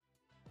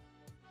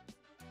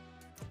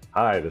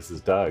Hi, this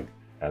is Doug,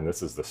 and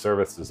this is the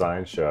Service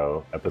Design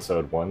Show,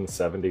 episode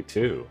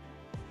 172.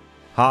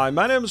 Hi,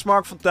 my name is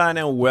Mark Fontijn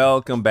and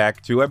welcome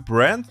back to a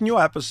brand new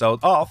episode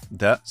of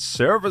the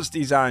Service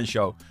Design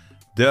Show.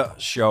 The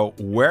show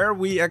where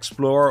we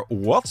explore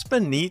what's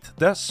beneath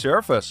the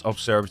surface of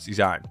service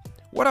design.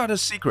 What are the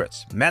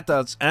secrets,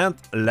 methods and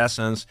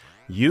lessons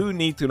you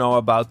need to know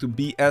about to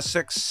be a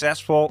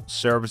successful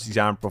service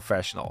design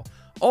professional?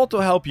 All to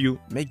help you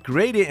make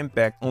greater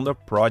impact on the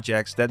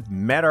projects that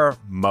matter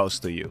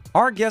most to you.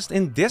 Our guest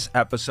in this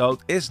episode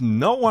is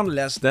no one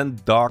less than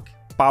Doug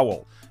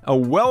Powell, a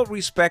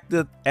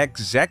well-respected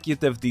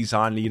executive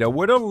design leader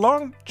with a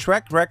long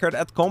track record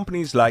at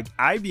companies like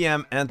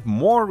IBM and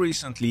more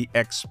recently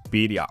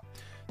Expedia.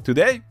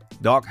 Today,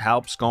 Doug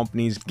helps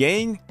companies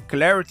gain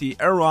clarity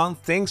around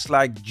things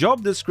like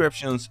job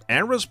descriptions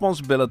and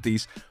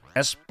responsibilities,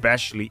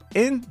 especially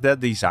in the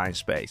design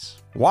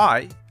space.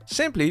 Why?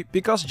 Simply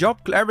because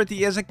job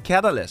clarity is a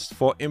catalyst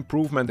for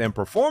improvement in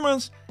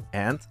performance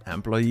and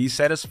employee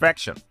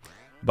satisfaction.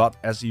 But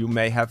as you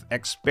may have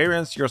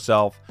experienced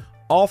yourself,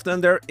 often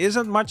there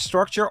isn't much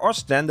structure or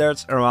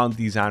standards around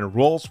design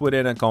roles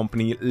within a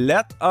company,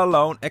 let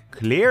alone a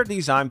clear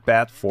design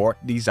path for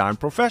design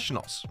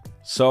professionals.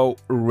 So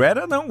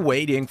rather than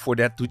waiting for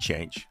that to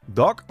change,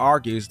 Doug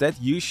argues that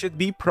you should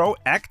be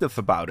proactive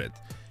about it.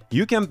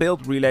 You can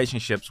build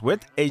relationships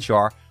with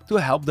HR to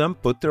help them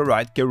put the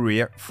right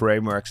career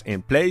frameworks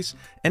in place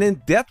and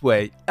in that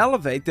way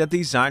elevate the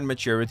design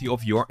maturity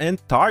of your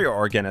entire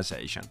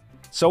organization.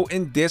 So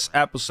in this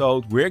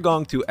episode we're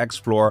going to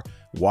explore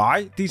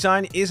why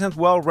design isn't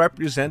well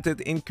represented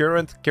in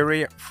current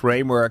career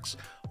frameworks,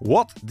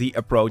 what the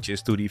approach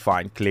is to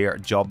define clear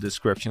job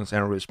descriptions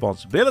and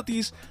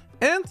responsibilities,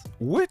 and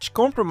which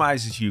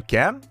compromises you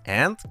can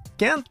and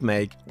can't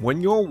make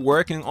when you're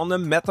working on the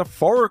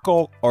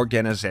metaphorical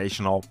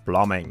organizational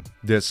plumbing.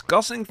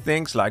 Discussing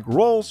things like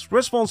roles,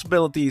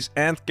 responsibilities,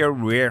 and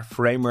career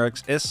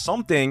frameworks is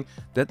something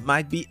that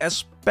might be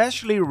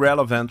especially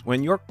relevant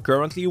when you're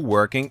currently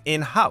working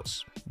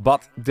in-house.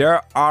 But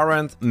there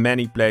aren't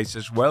many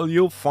places where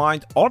you'll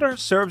find other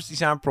service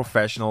design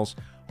professionals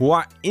who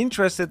are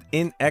interested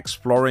in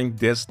exploring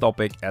this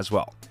topic as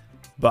well.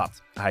 But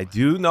I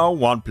do know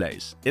one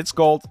place. It's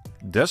called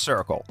The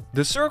Circle.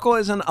 The Circle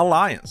is an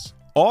alliance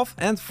of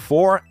and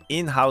for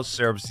in-house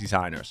service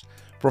designers,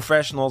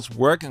 professionals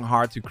working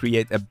hard to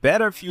create a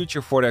better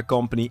future for their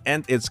company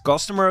and its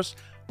customers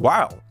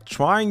while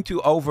trying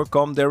to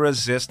overcome the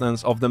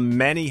resistance of the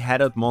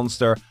many-headed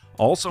monster,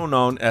 also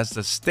known as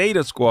the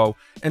status quo,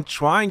 and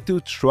trying to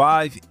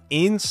thrive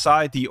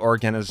inside the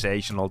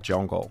organizational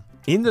jungle.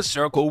 In The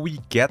Circle, we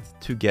get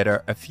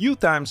together a few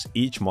times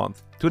each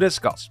month to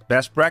discuss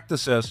best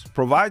practices,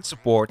 provide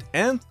support,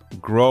 and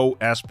grow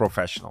as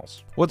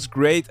professionals. What's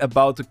great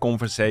about the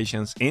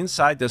conversations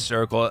inside The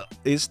Circle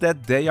is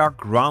that they are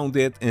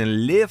grounded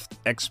in lived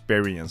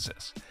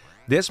experiences.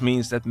 This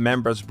means that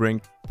members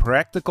bring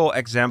practical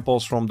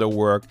examples from their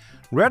work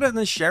rather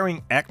than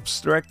sharing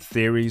abstract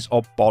theories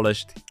or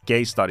polished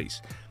case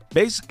studies.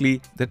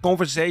 Basically, the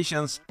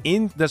conversations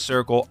in The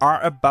Circle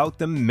are about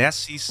the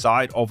messy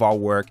side of our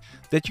work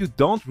that you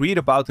don't read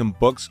about in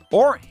books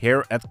or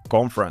hear at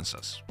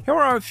conferences. Here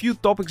are a few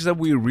topics that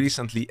we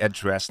recently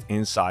addressed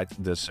inside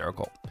The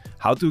Circle.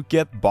 How to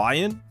get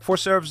buy-in for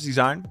service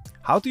design,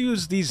 how to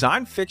use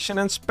design fiction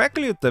and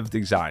speculative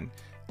design,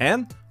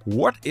 and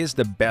what is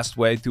the best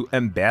way to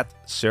embed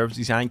service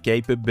design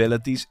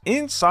capabilities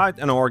inside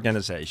an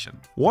organization.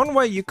 One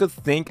way you could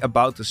think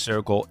about The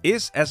Circle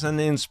is as an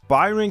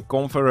inspiring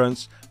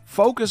conference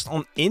focused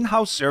on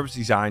in-house service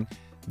design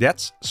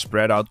that's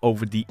spread out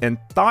over the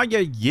entire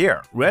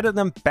year rather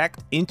than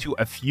packed into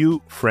a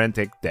few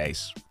frantic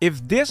days.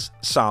 If this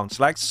sounds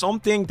like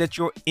something that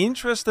you're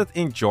interested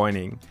in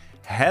joining,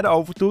 head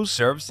over to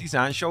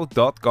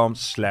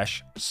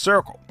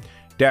servicedesignshow.com/circle.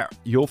 There,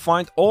 you'll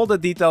find all the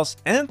details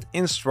and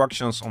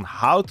instructions on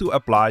how to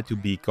apply to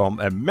become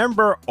a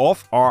member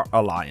of our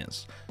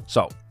alliance.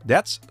 So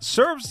that's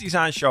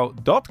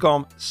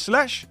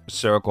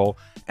servicedesignshow.com/circle,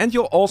 and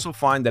you'll also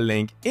find the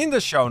link in the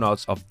show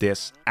notes of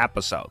this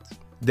episode.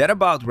 That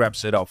about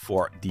wraps it up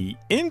for the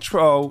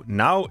intro.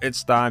 Now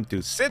it's time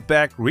to sit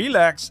back,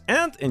 relax,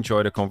 and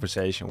enjoy the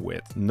conversation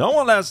with no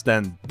one less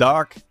than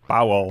Doug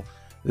Powell.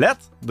 Let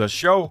the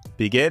show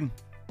begin.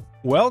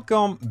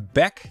 Welcome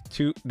back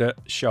to the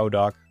show,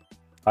 Doug.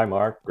 Hi,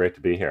 Mark. Great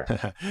to be here.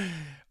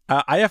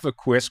 I have a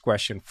quiz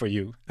question for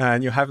you,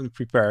 and you haven't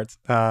prepared.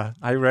 Are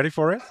you ready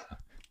for it?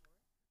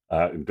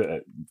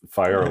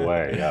 Fire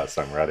away. Yes,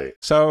 I'm ready.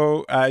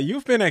 So,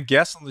 you've been a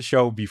guest on the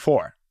show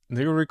before.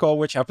 Do you recall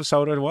which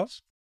episode it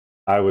was?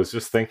 I was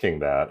just thinking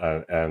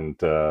that,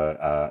 and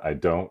I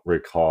don't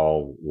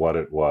recall what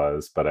it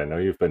was, but I know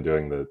you've been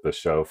doing the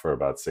show for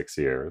about 6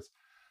 years,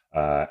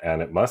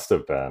 and it must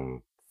have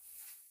been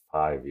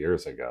 5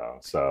 years ago.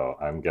 So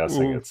I'm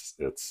guessing it's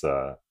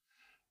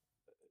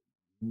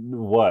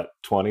what,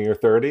 20 or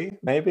 30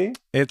 maybe?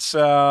 It's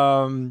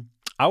I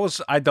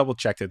double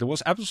checked it. It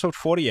was episode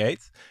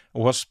 48. It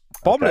was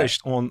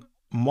published on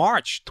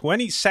March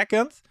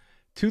 22nd,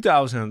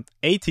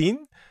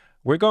 2018.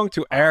 We're going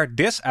to air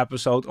this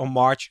episode on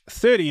March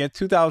 30th,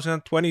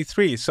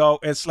 2023. So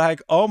it's like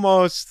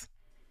almost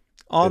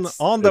on the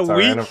it's our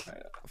week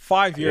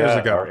 5 years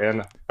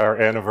ago.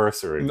 our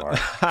anniversary, Mark.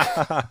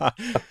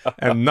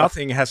 And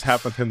nothing has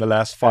happened in the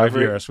last 5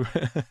 years.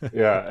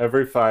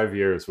 Every 5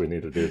 years we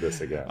need to do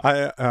this again.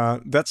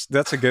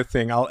 That's a good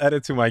thing. I'll add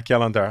it to my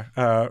calendar.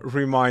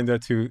 Reminder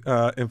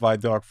to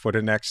invite Doug for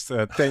the next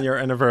 10-year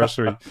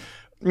anniversary.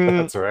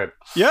 That's right.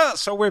 Yeah,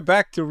 so we're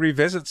back to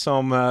revisit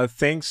some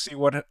things, see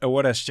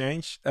what has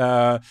changed.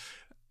 I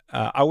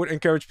would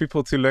encourage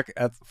people to look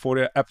for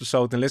the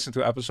episode and listen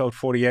to episode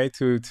 48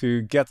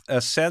 to get a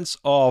sense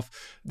of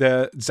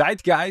the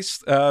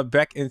zeitgeist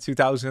back in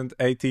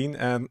 2018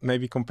 and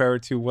maybe compare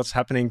it to what's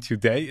happening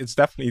today. It's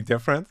definitely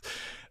different.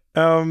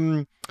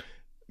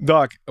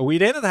 Doug, we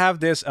didn't have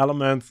this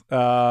element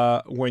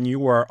when you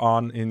were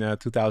on in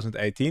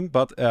 2018,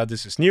 but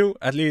this is new.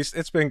 At least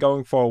it's been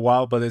going for a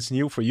while, but it's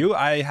new for you.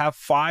 I have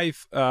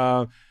 5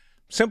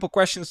 simple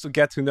questions to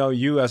get to know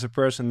you as a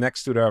person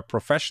next to the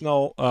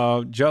professional.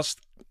 Just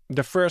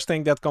the first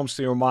thing that comes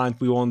to your mind.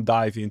 We won't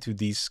dive into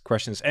these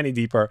questions any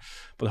deeper,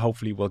 but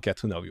hopefully we'll get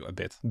to know you a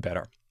bit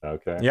better.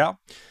 Okay. Yeah?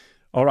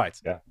 All right.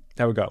 Yeah.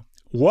 There we go.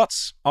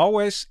 What's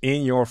always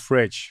in your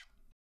fridge?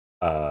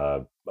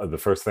 The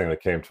first thing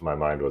that came to my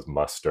mind was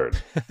mustard.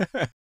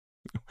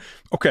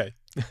 Okay.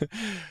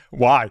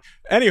 Why?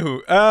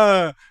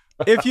 Anywho,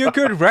 if you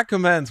could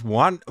recommend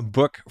one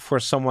book for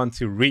someone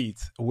to read,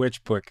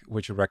 which book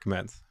would you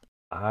recommend?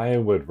 I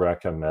would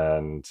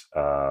recommend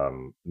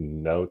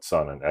Notes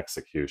on an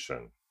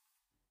Execution.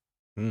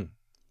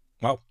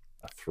 Wow.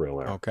 A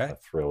thriller. Okay. A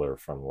thriller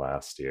from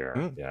last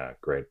year. Yeah,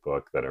 great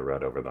book that I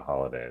read over the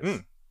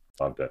holidays.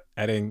 Loved it.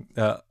 Adding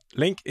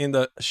link in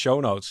the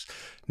show notes.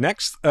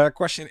 Next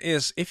question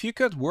is, if you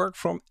could work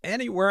from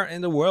anywhere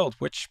in the world,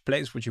 which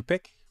place would you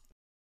pick?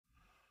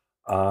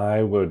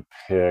 I would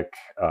pick,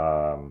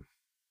 I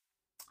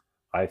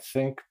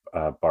think,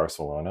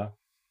 Barcelona.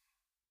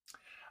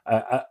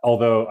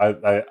 Although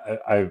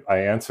I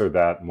answered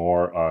that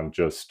more on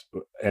just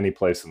any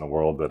place in the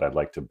world that I'd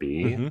like to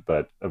be,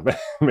 but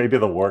maybe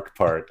the work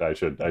part I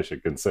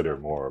should consider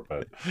more.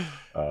 But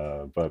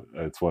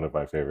it's one of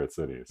my favorite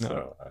cities,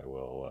 so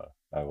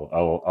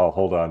I'll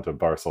hold on to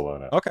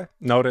Barcelona. Okay,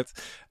 noted.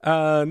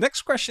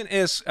 Next question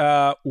is,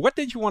 what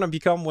did you want to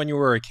become when you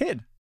were a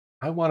kid?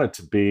 I wanted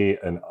to be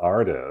an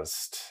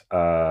artist.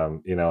 I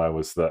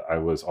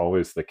was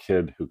always the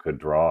kid who could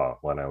draw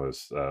when I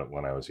was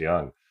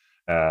young.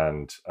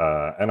 And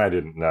I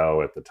didn't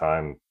know at the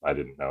time, I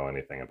didn't know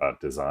anything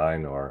about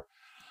design or,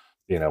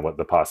 what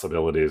the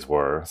possibilities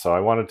were. So I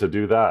wanted to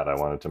do that. I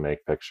wanted to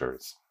make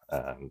pictures.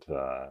 And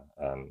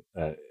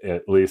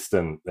at least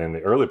in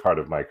the early part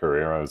of my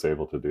career, I was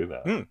able to do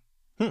that.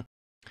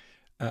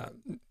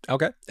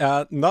 Okay.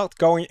 Not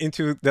going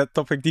into that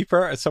topic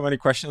deeper. So many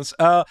questions.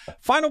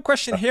 Final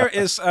question here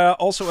is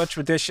also a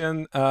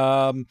tradition.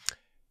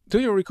 Do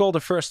you recall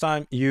the first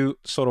time you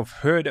sort of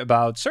heard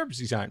about service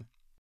design?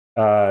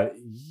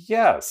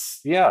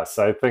 Yes.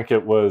 I think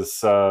it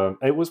was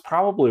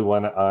probably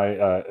when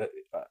I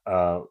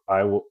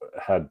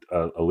had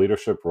a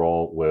leadership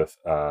role with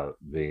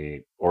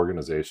the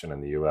organization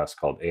in the U.S.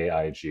 called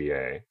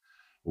AIGA,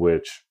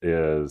 which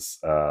is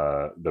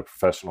the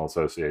Professional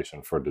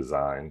Association for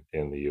Design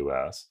in the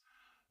U.S.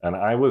 And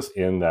I was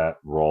in that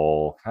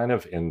role, kind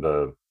of in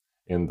the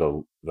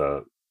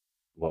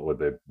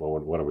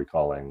what are we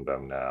calling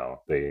them now?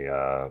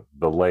 The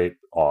late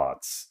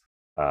aughts.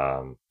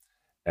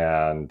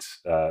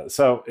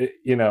 So,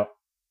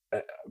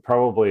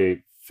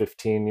 probably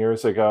 15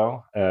 years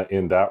ago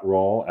in that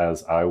role,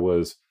 as I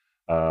was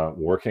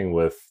working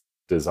with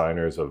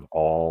designers of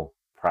all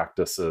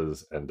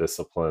practices and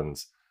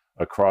disciplines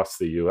across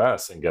the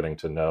U.S. and getting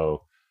to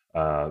know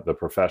the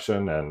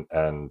profession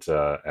and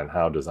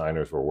how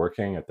designers were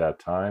working at that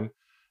time.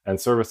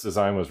 And service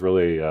design was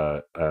really,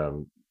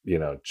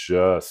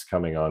 just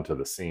coming onto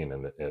the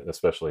scene,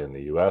 especially in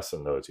the U.S.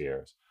 in those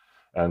years.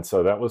 And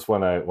so that was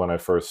when I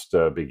first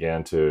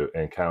began to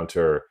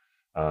encounter,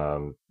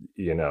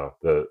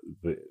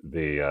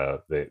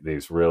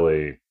 these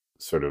really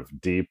sort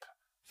of deep,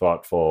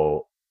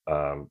 thoughtful,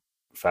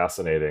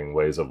 fascinating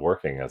ways of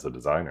working as a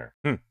designer.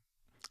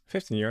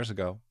 15 years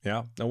ago,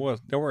 yeah, there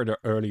were the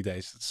early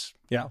days. It's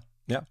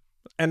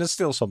and it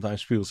still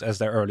sometimes feels as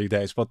the early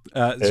days, but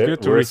it's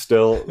good to.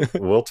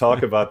 We'll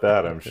talk about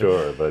that, I'm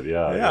sure, but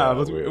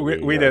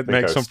but we did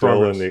make some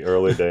progress in the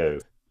early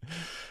days.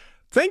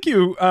 Thank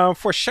you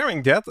for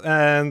sharing that,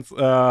 and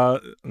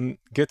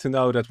good to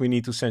know that we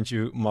need to send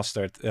you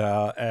mustard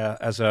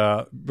as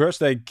a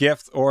birthday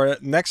gift or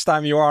next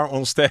time you are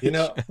on stage. You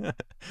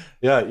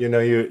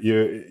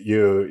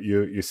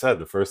said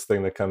the first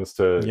thing that comes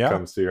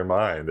to your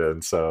mind,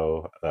 and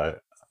so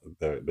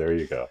there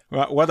you go.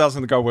 Well, what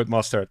doesn't go with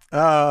mustard?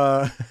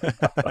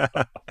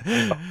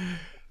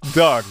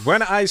 Doug,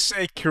 when I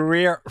say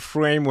career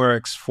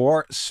frameworks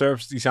for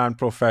service design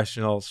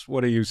professionals,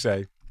 what do you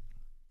say?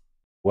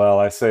 Well,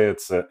 I say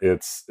it's a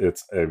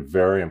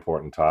very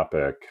important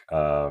topic.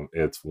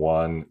 It's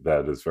one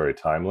that is very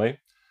timely.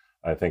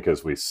 I think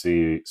as we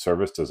see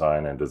service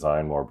design and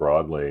design more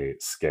broadly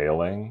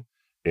scaling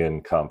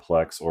in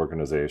complex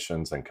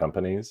organizations and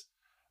companies,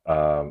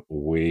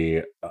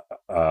 we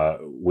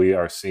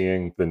are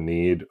seeing the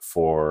need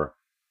for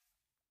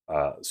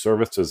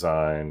service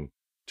design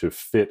to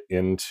fit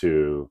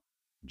into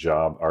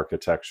job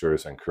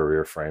architectures and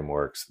career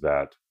frameworks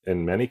that,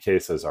 in many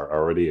cases, are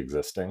already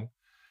existing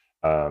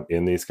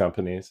in these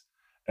companies.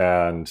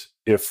 And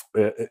if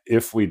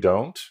we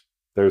don't,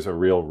 there's a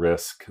real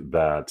risk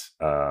that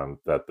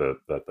that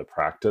the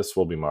practice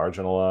will be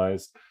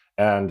marginalized,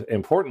 and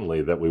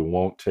importantly, that we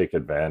won't take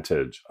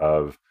advantage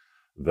of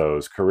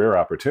those career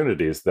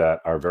opportunities that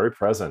are very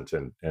present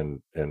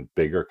in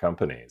bigger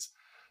companies.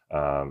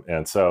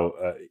 And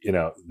so,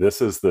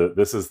 this is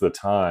the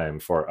time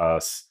for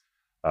us,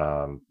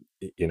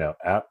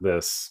 at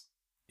this,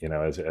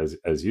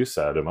 as you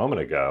said a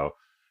moment ago,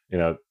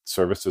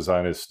 service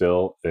design is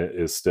still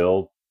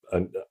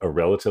a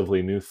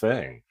relatively new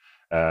thing,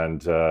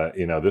 and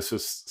this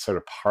is sort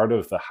of part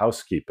of the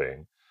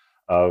housekeeping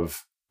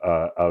of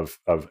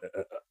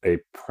a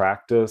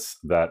practice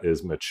that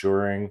is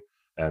maturing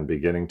and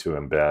beginning to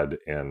embed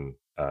in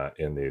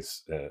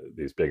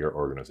these bigger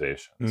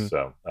organizations. Mm.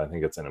 So I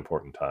think it's an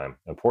important time,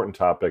 important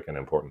topic, and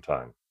important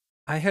time.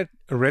 I had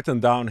written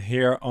down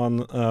here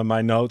on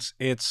my notes,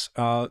 it's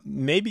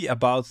maybe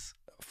about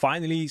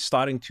finally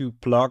starting to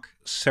plug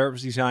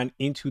service design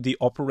into the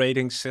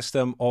operating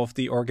system of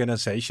the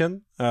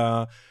organization.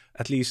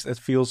 At least it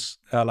feels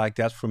like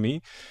that for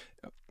me.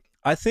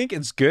 I think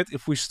it's good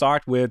if we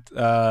start with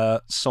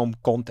some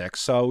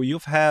context. So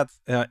you've had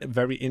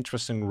very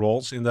interesting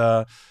roles in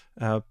the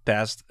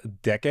past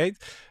decade.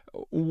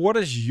 What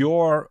is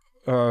your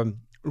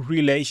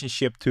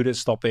relationship to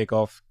this topic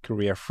of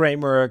career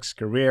frameworks,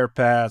 career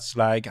paths?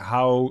 Like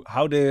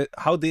how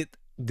did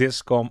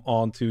this come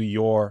onto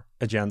your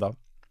agenda?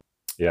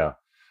 Yeah.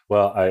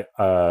 Well, I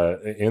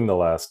in the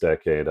last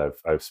decade,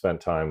 I've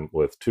spent time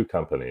with two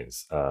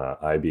companies,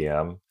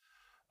 IBM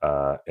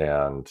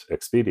and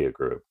Expedia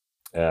Group,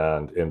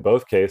 and in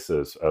both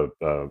cases,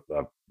 the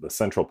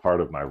central part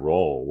of my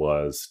role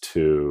was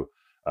to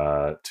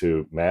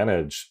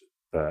manage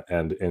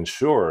and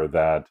ensure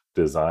that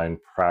design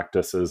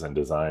practices and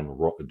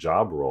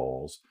job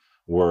roles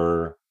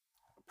were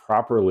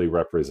properly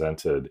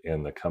represented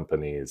in the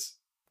company's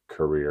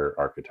career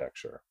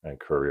architecture and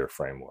career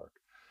framework.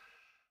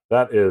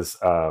 That is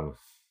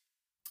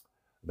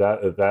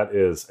that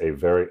is a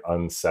very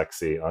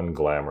unsexy,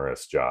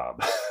 unglamorous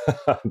job.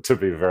 To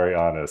be very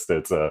honest,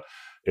 it's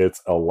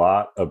a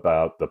lot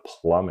about the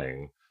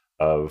plumbing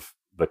of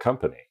the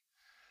company,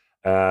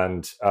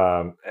 and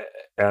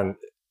and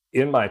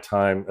in my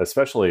time,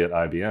 especially at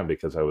IBM,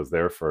 because I was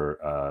there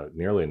for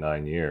nearly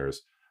 9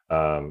 years,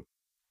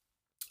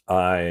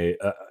 I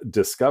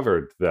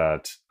discovered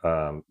that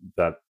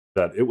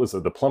it was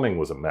the plumbing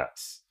was a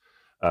mess.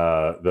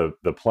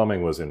 The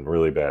plumbing was in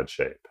really bad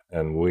shape,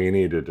 and we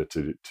needed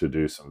to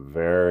do some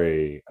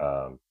very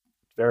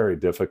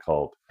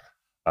difficult,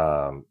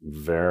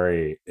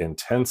 very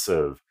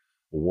intensive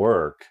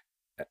work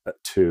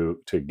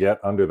to get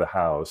under the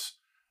house,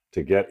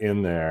 to get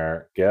in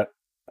there,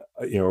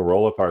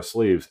 roll up our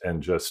sleeves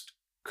and just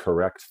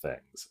correct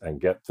things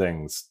and get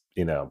things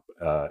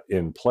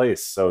in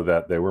place so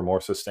that they were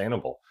more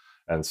sustainable,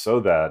 and so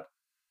that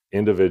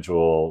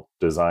individual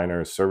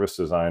designers, service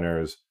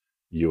designers,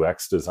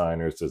 UX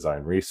designers,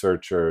 design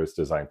researchers,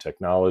 design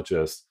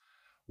technologists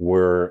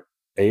were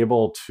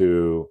able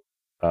to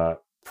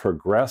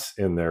progress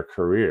in their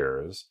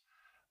careers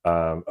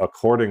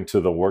according to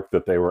the work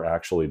that they were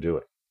actually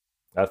doing.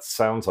 That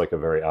sounds like a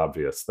very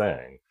obvious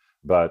thing,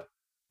 but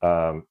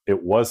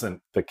it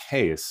wasn't the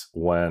case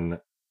when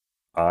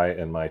I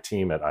and my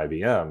team at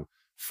IBM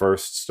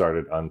first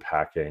started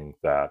unpacking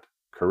that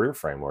career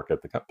framework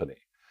at the company.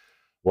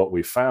 What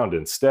we found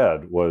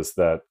instead was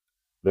that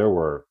there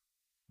were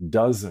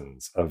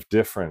dozens of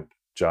different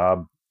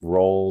job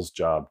roles,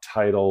 job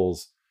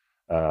titles,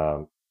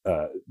 um,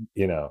 uh,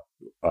 you know,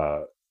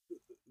 uh,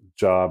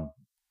 job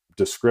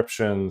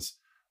descriptions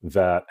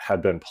that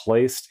had been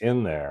placed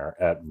in there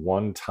at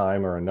one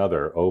time or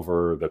another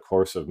over the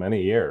course of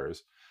many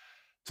years,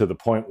 to the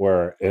point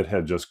where it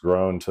had just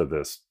grown to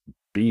this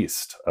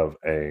beast of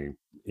a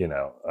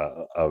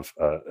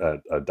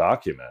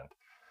document,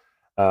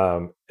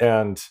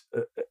 and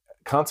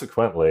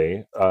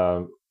consequently,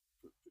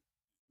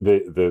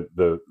 the,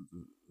 the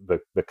the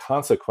the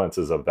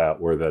consequences of that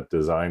were that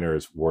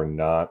designers were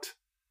not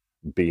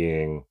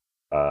being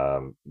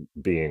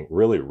being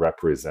really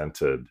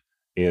represented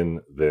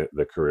in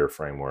the career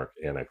framework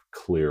in a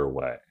clear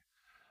way.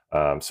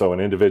 So an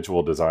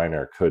individual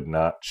designer could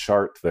not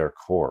chart their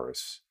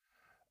course,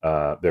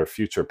 their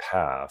future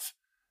path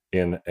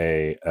in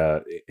a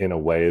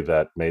way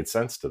that made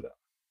sense to them.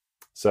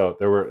 So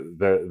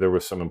there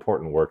was some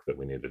important work that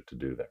we needed to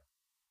do there.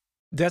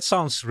 That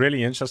sounds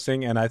really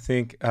interesting, and I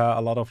think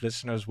a lot of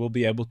listeners will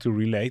be able to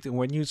relate. And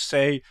when you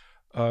say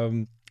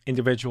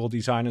individual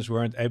designers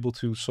weren't able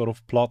to sort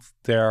of plot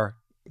their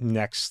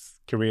next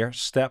career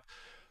step,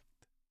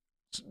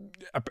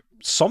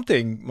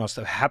 something must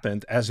have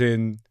happened, as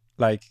in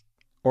like,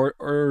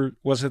 or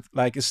was it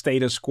like a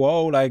status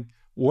quo? Like,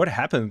 what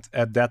happened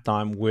at that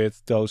time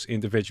with those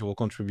individual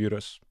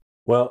contributors?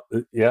 Well,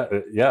 yeah.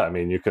 I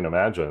mean, you can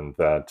imagine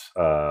that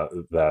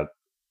that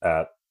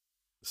at,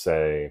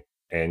 say,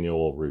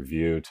 annual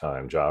review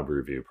time, job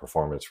review,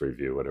 performance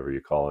review, whatever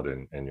you call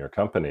it in your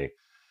company,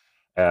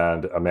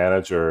 and a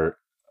manager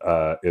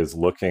is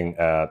looking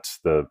at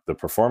the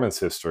performance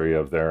history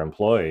of their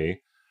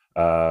employee,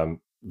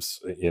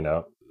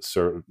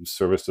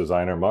 service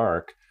designer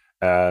Mark,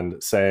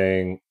 and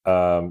saying,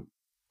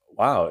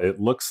 "Wow, it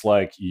looks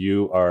like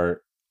you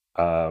are,"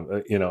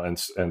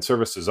 and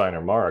service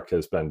designer Mark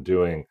has been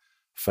doing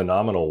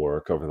phenomenal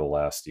work over the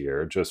last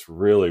year, just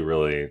really,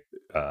 really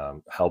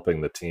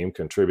helping the team,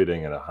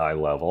 contributing at a high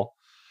level.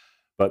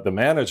 But the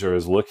manager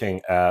is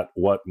looking at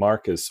what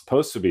Mark is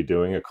supposed to be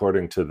doing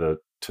according to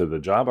the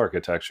job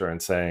architecture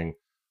and saying,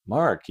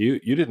 Mark, you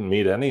didn't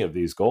meet any of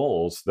these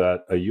goals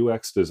that a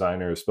UX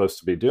designer is supposed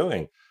to be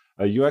doing.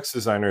 A UX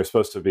designer is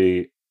supposed to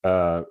be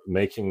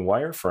making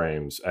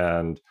wireframes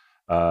and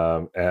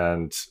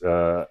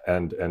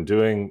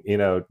doing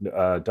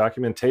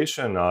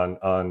documentation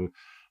on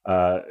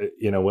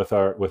with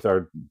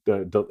our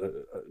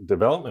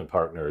development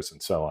partners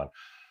and so on.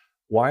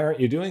 Why aren't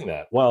you doing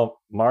that?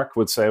 Well, Mark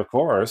would say, of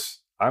course,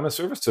 I'm a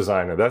service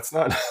designer. That's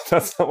not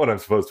that's not what I'm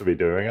supposed to be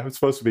doing. I'm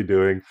supposed to be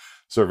doing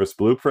service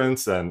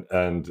blueprints and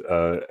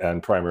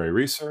primary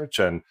research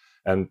and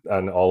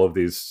all of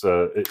these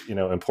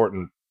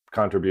important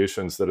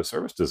contributions that a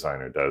service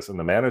designer does. And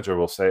the manager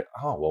will say,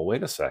 oh, well,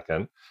 wait a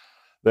second.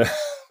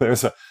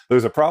 There's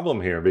a problem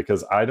here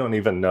because I don't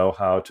even know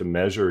how to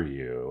measure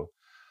you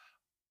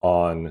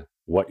on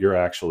what you're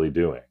actually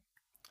doing.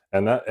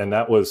 And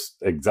that was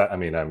exact. I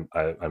mean, I'm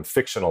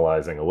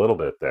fictionalizing a little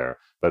bit there,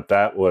 but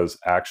that was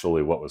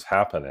actually what was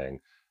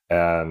happening.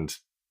 And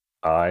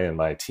I and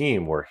my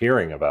team were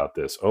hearing about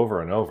this over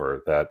and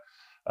over. That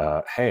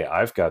hey,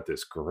 I've got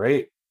this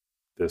great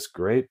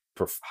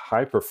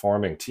high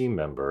performing team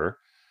member,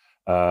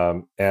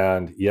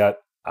 and yet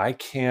I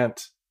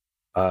can't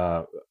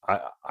uh, I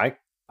I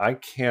I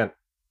can't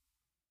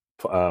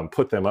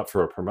put them up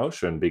for a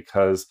promotion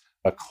because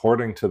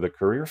according to the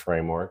career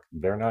framework,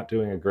 they're not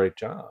doing a great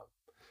job.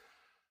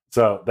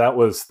 So that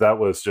was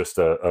just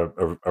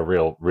a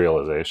real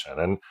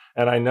realization,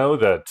 and I know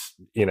that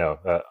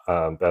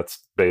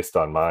that's based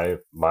on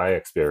my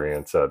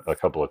experience at a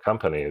couple of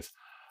companies,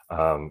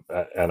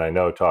 and I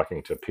know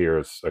talking to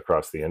peers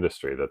across the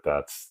industry that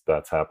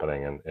that's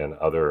happening in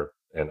other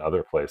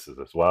places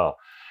as well,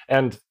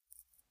 and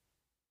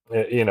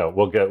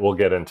we'll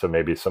get into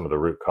maybe some of the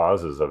root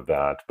causes of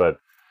that,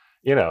 but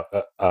you know,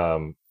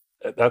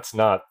 that's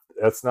not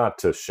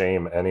to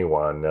shame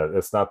anyone.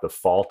 It's not the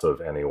fault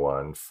of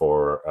anyone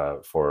for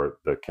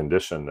the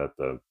condition that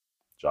the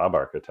job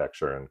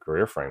architecture and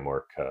career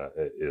framework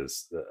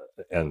is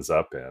ends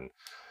up in.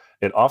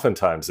 It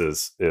oftentimes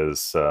is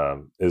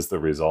the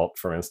result,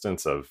 for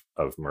instance, of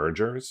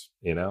mergers.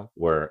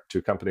 Where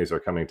two companies are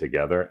coming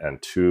together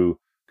and two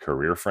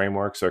career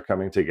frameworks are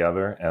coming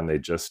together, and they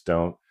just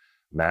don't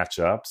match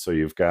up. So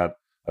you've got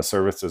a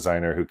service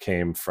designer who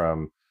came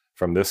from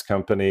this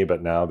company,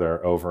 but now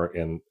they're over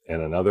in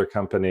another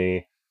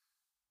company,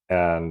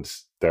 and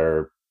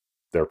their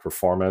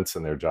performance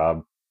and their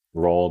job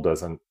role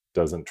doesn't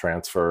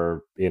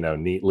transfer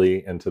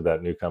neatly into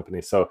that new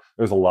company. So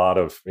there's a lot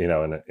of in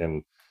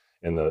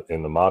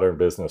the modern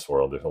business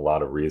world, there's a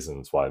lot of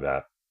reasons why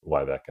that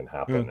can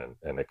happen, Mm.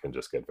 and it can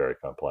just get very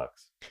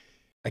complex.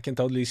 I can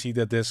totally see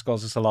that this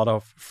causes a lot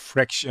of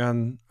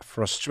friction,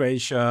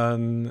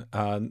 frustration,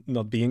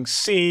 not being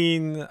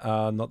seen,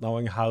 not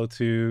knowing how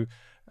to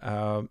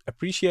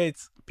appreciate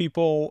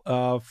people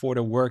for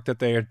the work that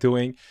they are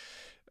doing.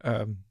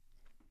 Um,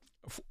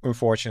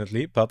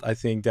 Unfortunately, but I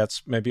think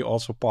that's maybe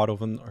also part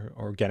of an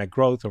organic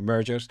growth or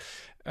mergers.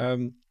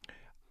 Um,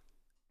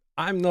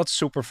 I'm not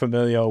super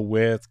familiar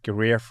with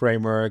career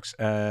frameworks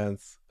and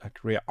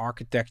career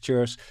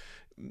architectures.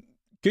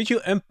 Could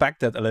you unpack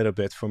that a little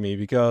bit for me?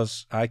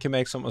 Because I can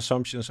make some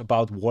assumptions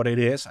about what it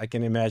is. I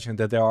can imagine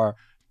that there are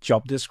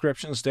job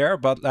descriptions there,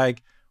 but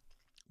like,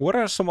 what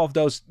are some of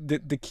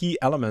the key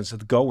elements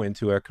that go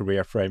into a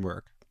career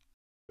framework?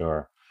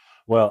 Sure.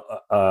 Well,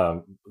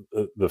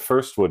 the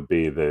first would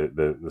be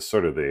the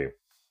sort of the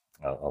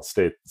I'll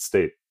state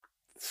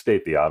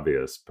the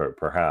obvious,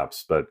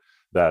 perhaps, but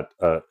that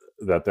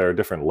there are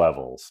different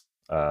levels,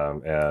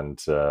 and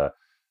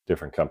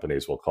different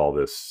companies will call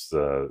this.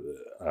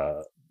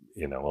 We'll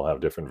have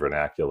different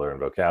vernacular and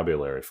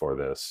vocabulary for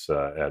this.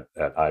 At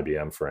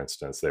IBM, for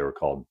instance, they were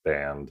called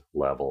band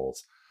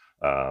levels.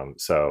 And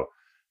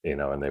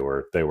they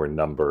were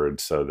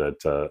numbered so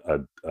that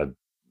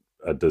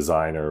a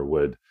designer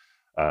would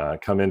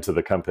come into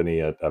the company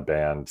at a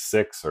band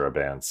 6 or a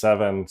band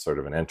 7, sort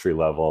of an entry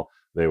level.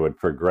 They would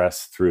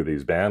progress through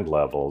these band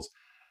levels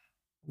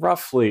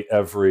roughly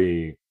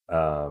every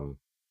 2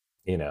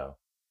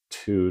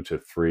 to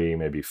 3,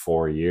 maybe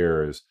 4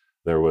 years.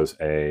 There was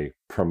a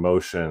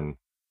promotion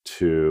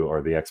to,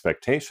 or the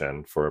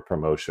expectation for a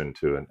promotion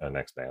to a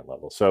next band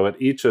level. So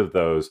at each of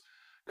those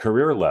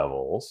career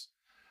levels,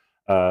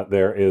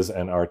 there is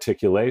an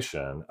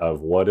articulation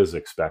of what is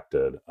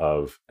expected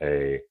of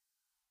a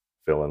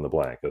fill in the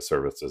blank, a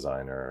service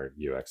designer,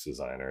 UX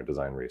designer,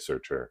 design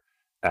researcher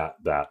at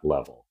that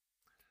level.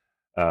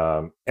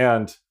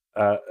 And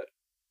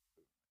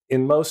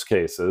in most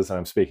cases,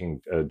 I'm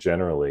speaking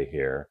generally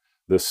here,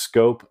 the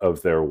scope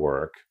of their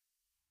work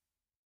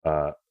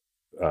uh,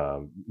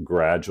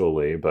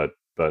 gradually but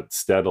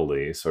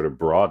steadily sort of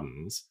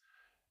broadens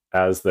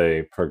as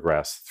they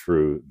progress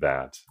through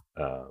that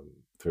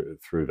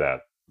through that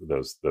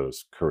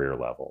those career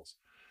levels.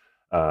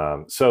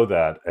 So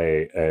that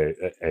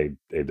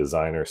a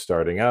designer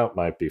starting out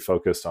might be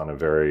focused on a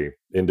very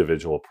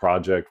individual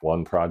project,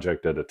 one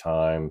project at a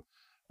time,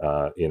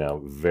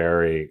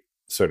 very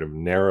sort of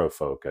narrow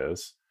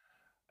focus.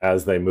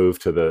 As they move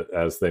to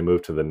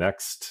the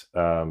next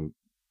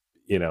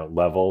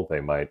level,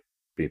 they might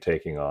be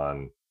taking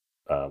on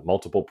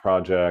multiple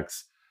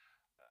projects.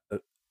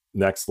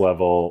 Next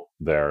level,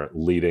 they're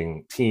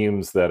leading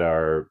teams that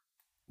are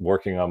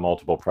working on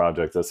multiple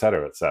projects, et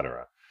cetera,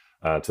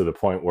 to the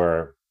point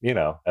where,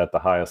 at the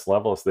highest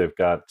levels, they've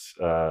got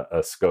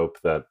a scope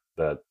that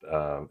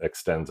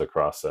extends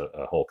across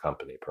a whole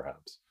company,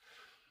 perhaps.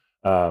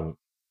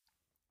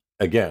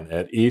 Again,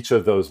 at each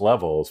of those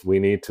levels, we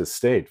need to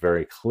state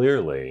very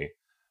clearly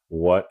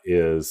what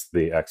is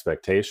the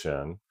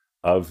expectation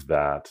of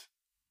that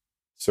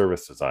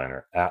service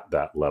designer at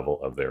that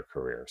level of their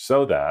career,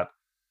 so that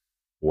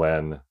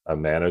when a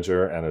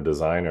manager and a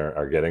designer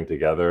are getting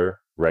together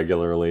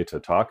regularly to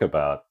talk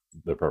about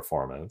the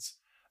performance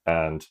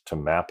and to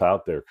map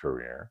out their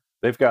career,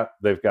 they've got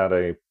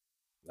a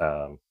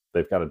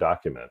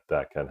document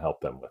that can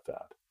help them with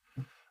that.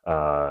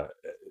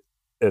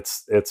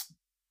 It's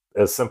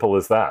as simple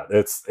as that.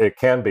 It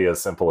can be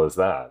as simple as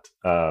that.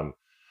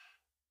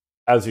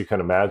 As you can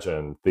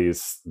imagine,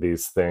 these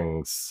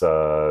things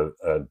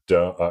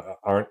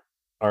aren't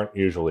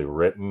usually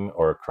written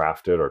or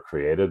crafted or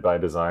created by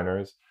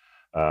designers.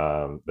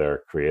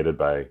 They're created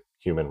by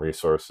human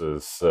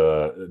resources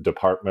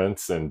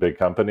departments in big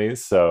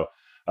companies. So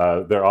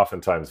they're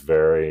oftentimes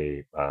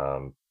very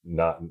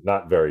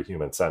not very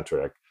human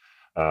centric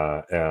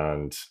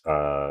and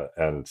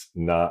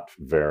not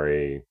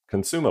very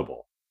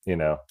consumable.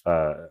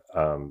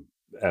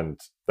 And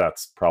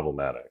that's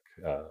problematic.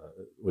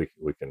 We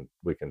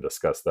can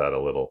discuss that a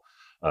little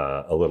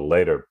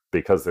later,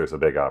 because there's a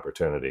big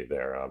opportunity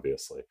there,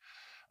 obviously.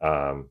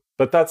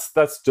 But that's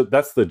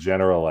the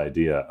general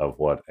idea of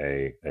what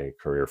a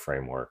career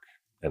framework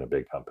in a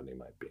big company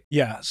might be.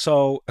 Yeah,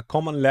 so a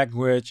common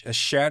language, a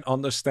shared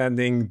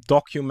understanding,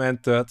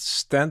 documented,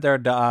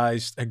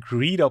 standardized,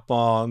 agreed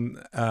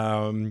upon,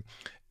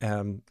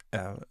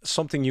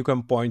 something you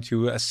can point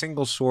to, a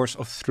single source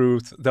of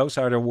truth. Those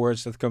are the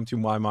words that come to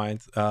my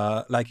mind.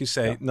 Like you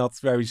say, Yeah. not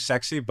very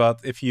sexy,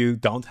 but if you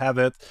don't have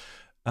it,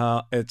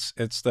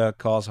 it's the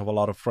cause of a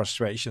lot of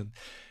frustration.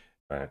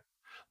 Right.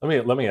 Let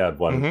me add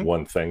Mm-hmm.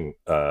 one thing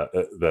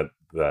that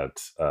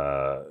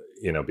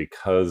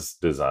because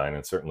design,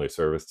 and certainly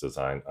service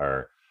design,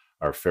 are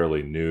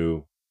fairly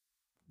new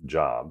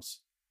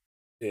jobs.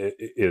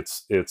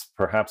 It's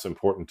perhaps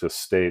important to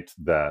state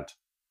that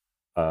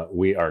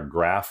we are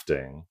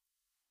grafting,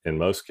 in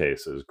most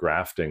cases,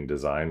 grafting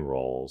design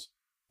roles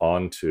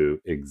onto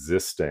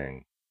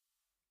existing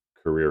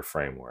career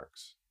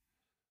frameworks.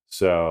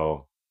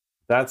 So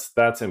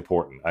that's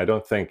important. I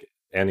don't think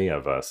any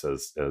of us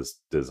as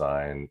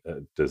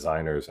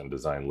designers and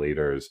design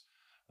leaders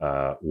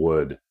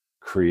would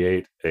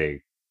create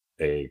a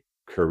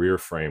career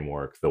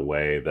framework the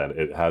way that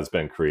it has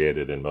been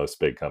created in most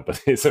big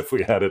companies if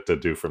we had it to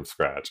do from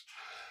scratch.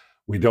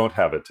 We don't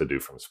have it to do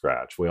from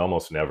scratch. We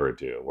almost never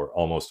do. We're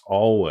almost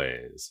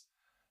always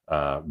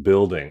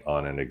building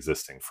on an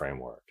existing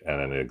framework,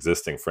 and an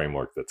existing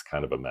framework that's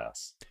kind of a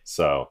mess.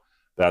 So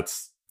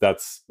that's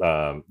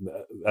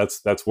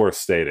worth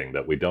stating,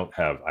 that we don't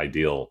have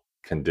ideal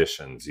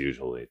conditions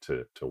usually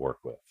to work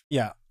with.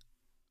 Yeah.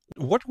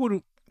 What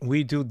would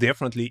we do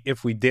differently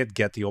if we did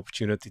get the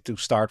opportunity to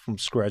start from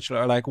scratch?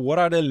 Like, what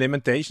are the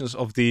limitations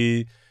of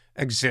the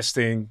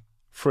existing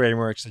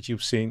frameworks that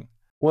you've seen?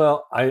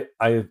 Well, I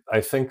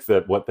think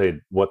that what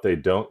they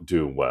don't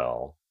do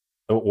well,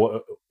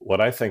 what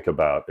I think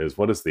about is,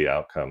 what is the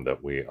outcome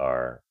that we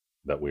are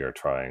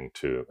trying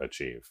to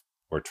achieve?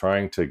 We're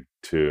trying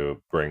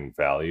to bring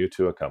value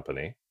to a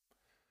company.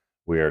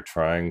 We are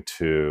trying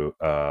to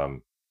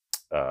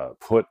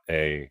put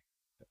an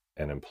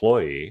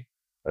employee,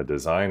 a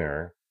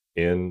designer,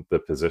 in the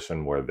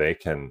position where they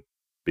can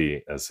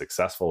be as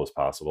successful as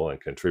possible and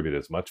contribute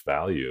as much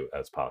value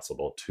as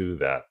possible to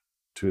that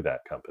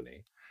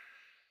company.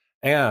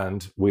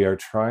 And we are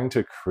trying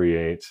to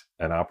create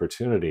an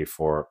opportunity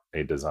for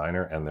a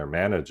designer and their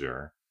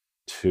manager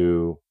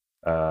to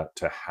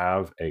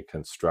have a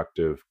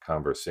constructive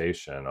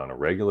conversation on a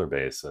regular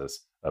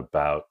basis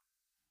about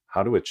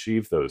how to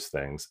achieve those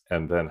things,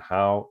 and then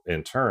how,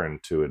 in turn,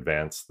 to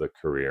advance the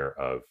career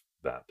of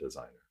that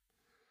designer.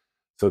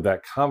 So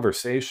that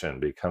conversation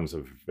becomes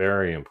a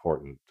very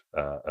important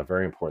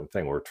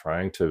thing. We're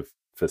trying to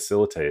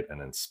facilitate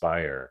and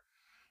inspire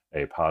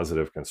a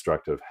positive,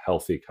 constructive,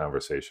 healthy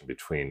conversation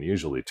between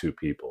usually two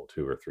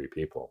or three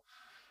people.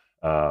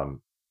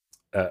 Um,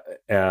 uh,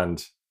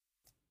 and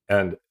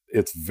and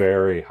it's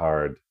very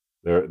hard.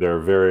 There are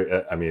very,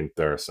 I mean,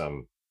 there are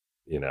some,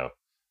 you know,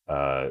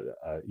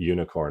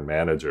 unicorn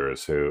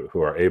managers who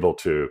are able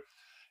to,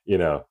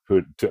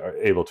 are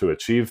able to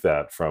achieve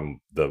that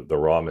from the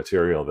raw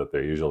material that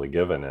they're usually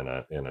given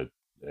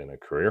in a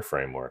career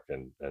framework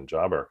and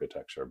job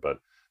architecture. But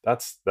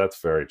that's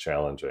very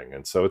challenging,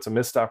 and so it's a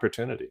missed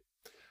opportunity.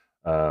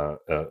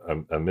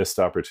 A missed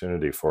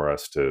opportunity for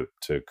us to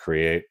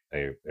create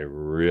a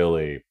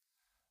really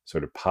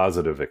sort of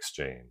positive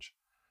exchange.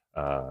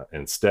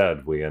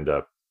 Instead, we end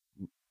up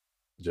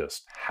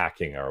just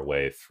hacking our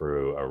way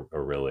through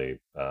a really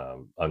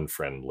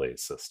unfriendly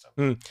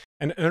system.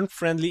 And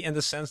unfriendly in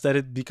the sense that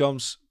it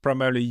becomes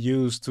primarily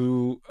used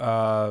to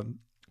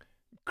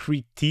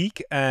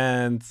critique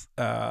and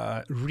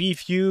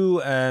review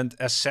and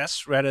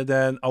assess rather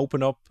than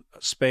open up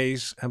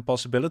space and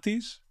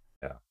possibilities.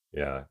 Yeah,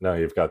 yeah. No,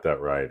 you've got that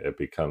right. It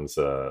becomes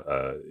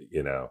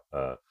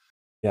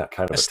yeah,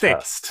 kind of A a stick.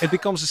 test. It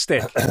becomes a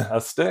stick.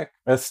 A stick.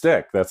 A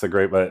stick. That's a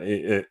great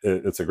way.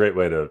 It's a great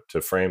way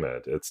to frame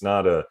it. It's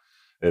not a.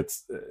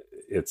 It's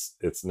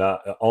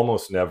not.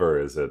 Almost never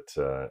is it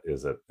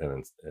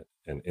an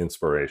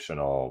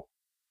inspirational,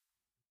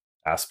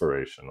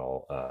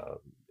 aspirational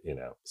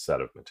set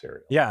of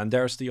material. Yeah, and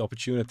there's the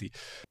opportunity.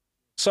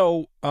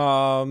 So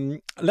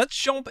let's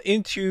jump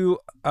into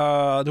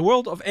the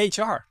world of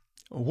HR.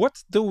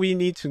 What do we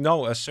need to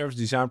know as service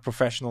design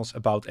professionals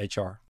about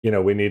HR?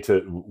 We need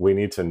to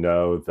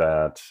know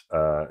that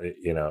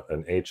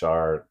an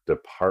HR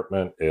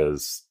department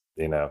is,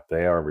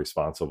 they are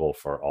responsible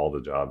for all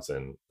the jobs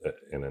in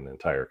an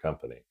entire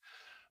company,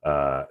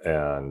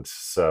 and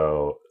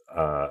so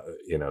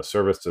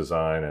service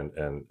design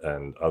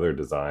and other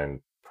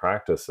design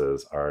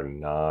practices are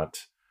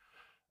not,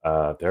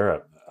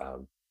 they're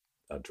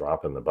a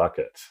drop in the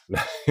bucket.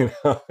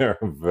 They're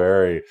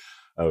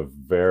a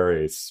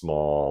very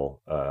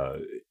small,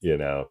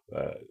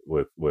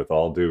 with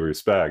all due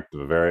respect,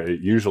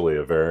 usually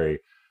a very,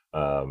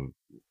 not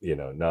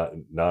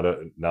a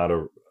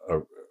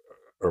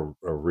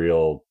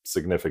real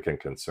significant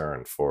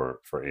concern for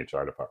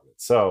HR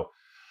departments. So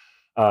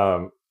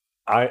I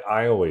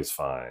always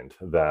find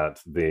that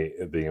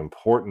the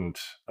important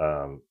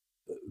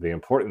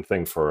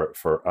thing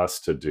for us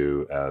to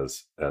do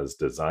as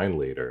design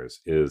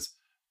leaders is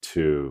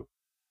to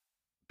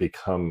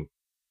become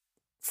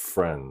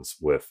friends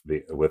with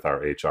our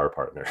HR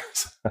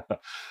partners.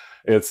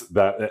 It's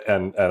that,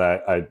 and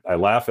I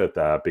laugh at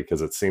that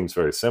because it seems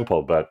very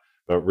simple, but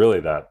really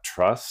that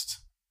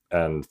trust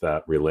and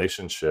that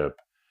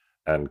relationship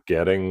and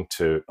getting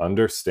to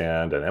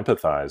understand and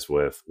empathize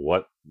with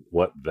what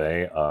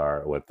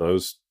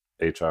those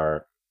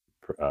HR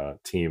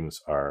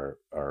teams are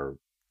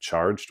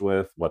charged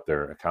with, what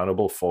they're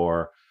accountable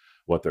for,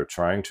 what they're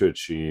trying to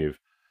achieve,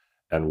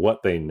 and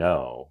what they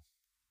know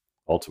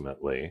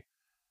ultimately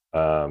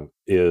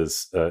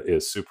is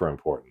super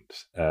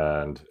important.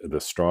 And the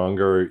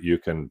stronger you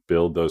can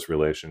build those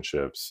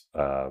relationships,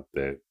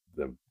 the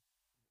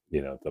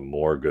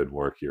more good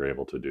work you're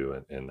able to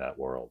do in that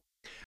world.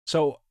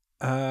 So,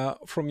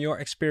 from your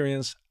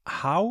experience,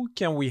 how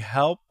can we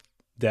help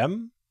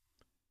them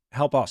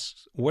help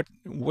us? What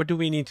do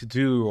we need to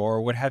do, or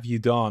what have you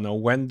done,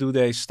 or when do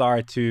they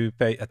start to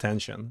pay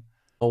attention?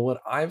 Well, what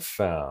I've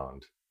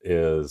found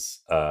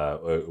is,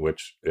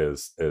 which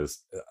is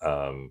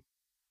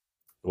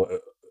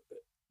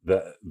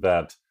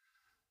that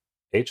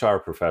HR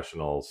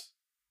professionals,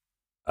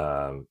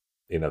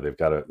 they've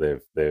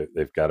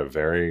got a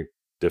very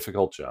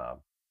difficult job.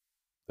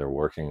 They're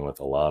working with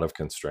a lot of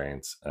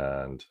constraints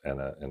and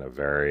in a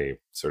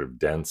very sort of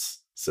dense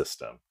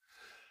system.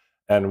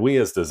 And we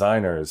as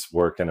designers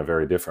work in a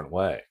very different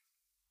way.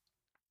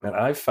 And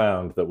I've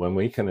found that when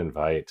we can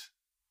invite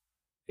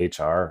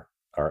our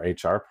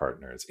HR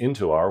partners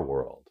into our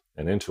world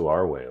and into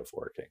our way of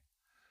working,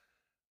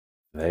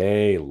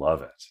 they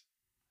love it.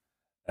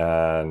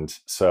 And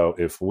so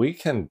if we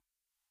can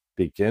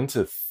begin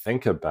to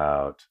think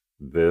about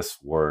this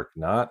work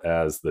not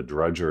as the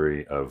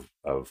drudgery of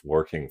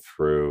working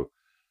through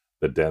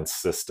the dense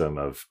system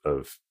of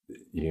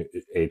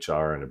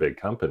HR in a big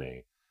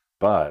company,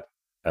 but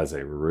as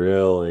a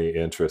really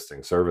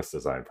interesting service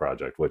design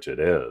project, which it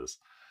is,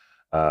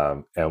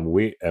 and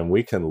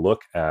we can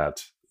look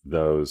at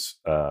those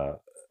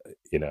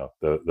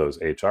those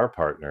HR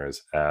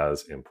partners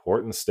as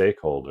important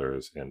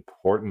stakeholders,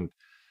 important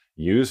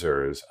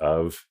users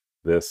of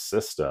this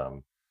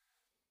system,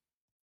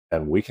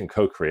 and we can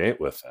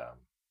co-create with them.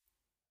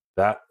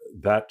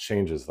 That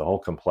changes the whole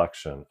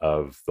complexion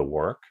of the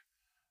work.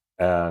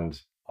 And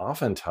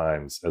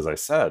oftentimes, as I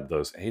said,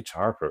 those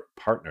HR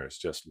partners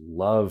just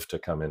love to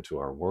come into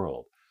our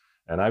world.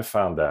 And I've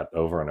found that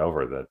over and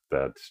over that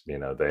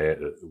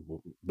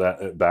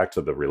back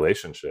to the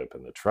relationship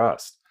and the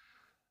trust,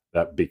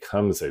 that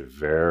becomes a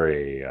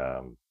very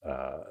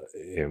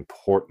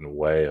important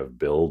way of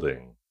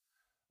building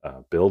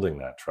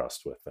that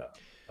trust with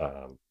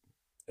them.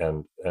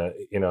 And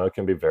it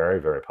can be very,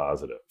 very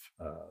positive.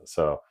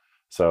 So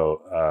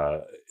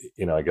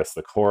I guess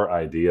the core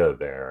idea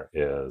there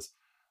is,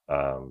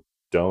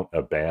 don't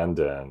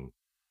abandon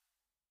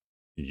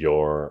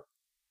your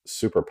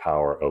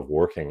superpower of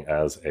working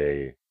as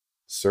a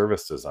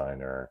service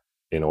designer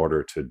in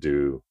order to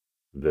do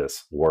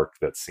this work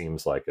that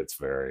seems like it's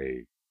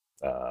very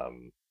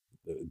um,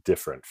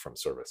 different from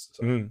service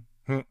design.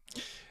 Mhm.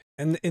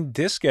 And in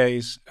this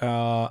case,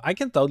 I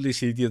can totally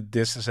see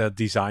this as a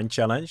design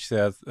challenge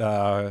that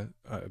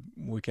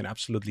we can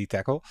absolutely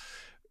tackle.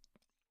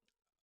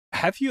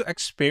 Have you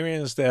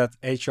experienced that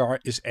HR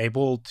is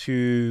able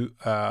to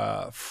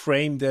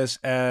frame this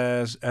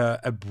as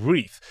a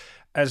brief?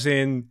 As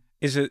in,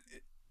 is it,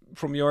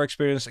 from your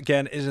experience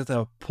again, is it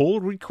a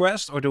pull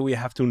request, or do we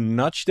have to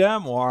nudge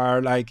them,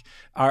 or like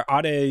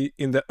are they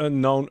in the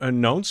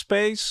unknown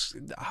space?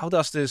 How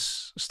does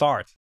this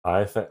start?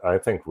 I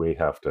think we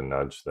have to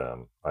nudge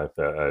them,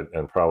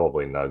 and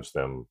probably nudge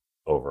them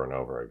over and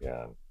over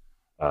again,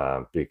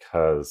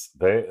 because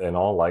they, in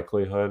all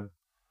likelihood,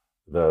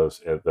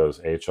 those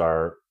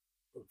HR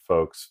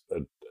folks,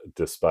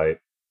 despite,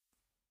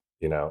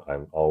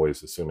 I'm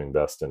always assuming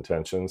best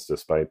intentions,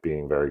 despite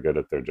being very good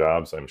at their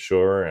jobs, I'm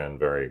sure, and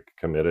very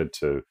committed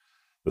to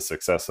the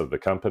success of the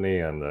company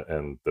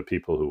and the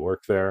people who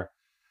work there,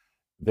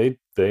 they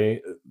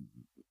they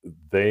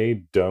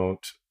they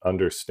don't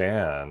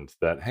understand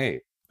that,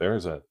 hey,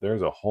 there's a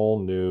whole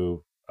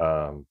new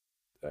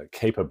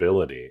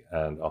capability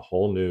and a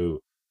whole new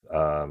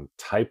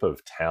type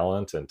of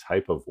talent and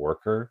type of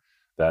worker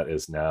that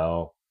is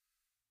now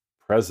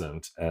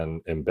present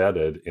and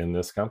embedded in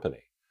this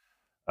company.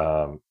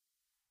 Um,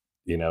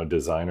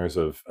 Designers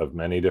of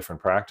many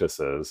different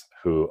practices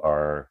who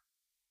are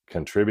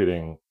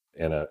contributing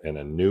in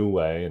a new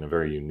way, in a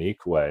very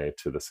unique way,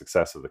 to the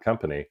success of the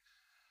company.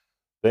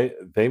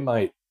 They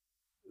might,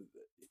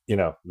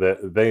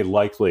 they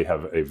likely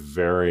have a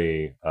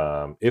very,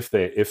 if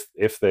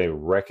they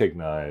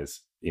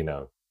recognize,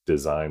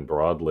 design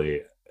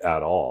broadly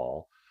at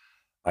all,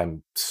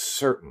 I'm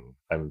certain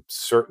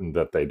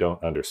that they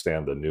don't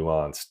understand the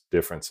nuanced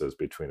differences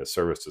between a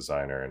service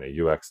designer and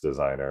a UX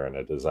designer and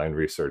a design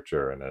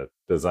researcher and a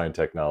design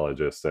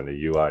technologist and a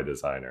UI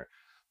designer.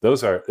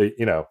 Those are,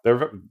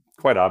 they're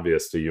quite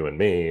obvious to you and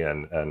me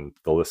and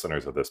the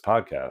listeners of this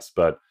podcast,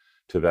 but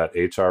to that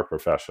HR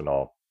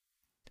professional,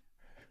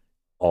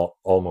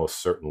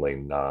 almost certainly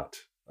not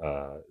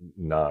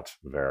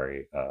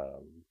very,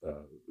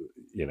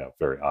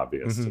 very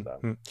obvious to them.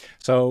 Mhm.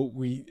 So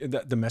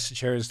the message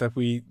here is that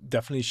we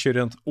definitely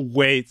shouldn't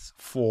wait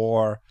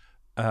for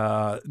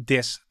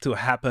this to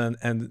happen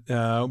and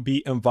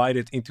be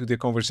invited into the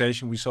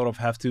conversation. We sort of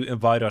have to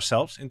invite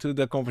ourselves into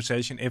the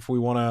conversation if we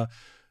want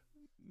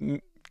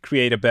to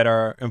create a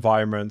better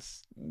environment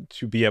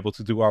to be able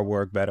to do our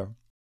work better.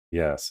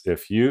 Yes,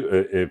 if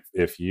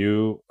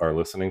you are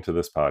listening to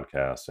this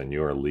podcast and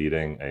you are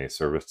leading a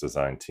service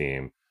design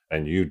team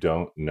and you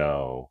don't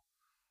know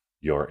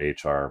your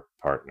HR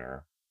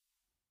partner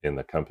in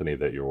the company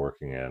that you're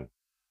working in,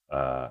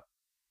 uh,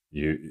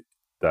 you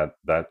that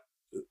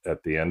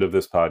at the end of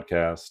this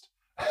podcast,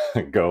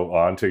 go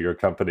on to your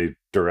company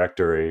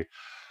directory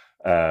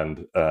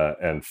and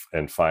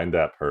find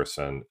that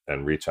person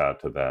and reach out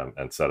to them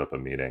and set up a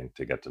meeting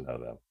to get to know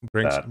them.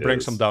 That Bring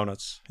some is,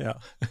 donuts. Yeah.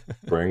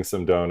 bring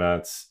some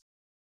donuts,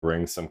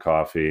 bring some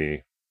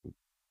coffee,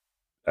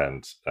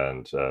 and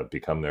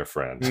become their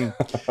friend.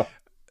 Mm.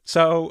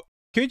 So,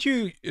 could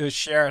you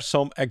share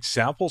some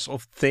examples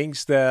of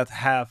things that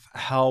have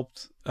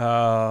helped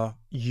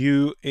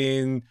you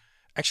in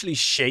actually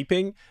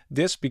shaping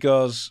this?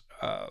 Because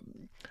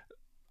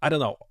I don't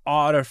know,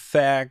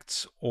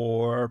 artifacts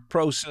or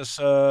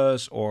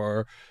processes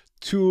or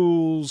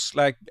tools.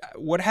 Like,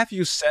 what have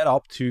you set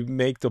up to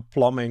make the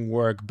plumbing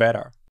work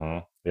better?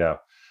 Yeah.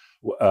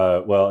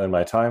 Well, in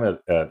my time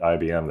at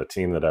IBM, the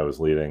team that I was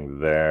leading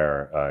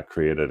there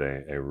created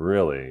a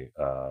really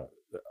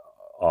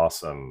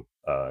awesome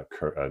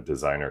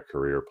designer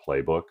career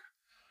playbook,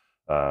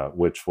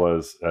 which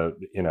was,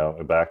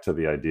 back to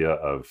the idea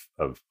of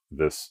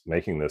this,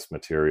 making this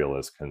material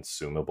as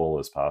consumable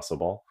as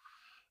possible.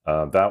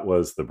 That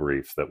was the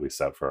brief that we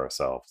set for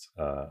ourselves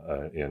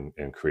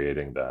in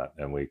creating that,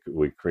 and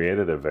we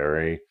created a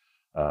very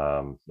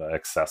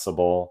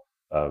accessible,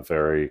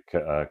 very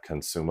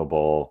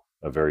consumable,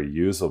 a very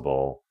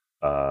usable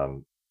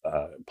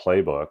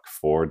playbook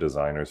for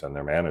designers and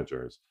their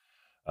managers.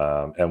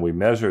 And we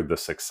measured the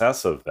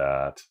success of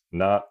that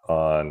not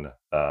on,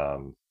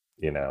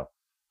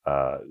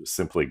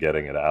 simply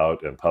getting it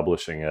out and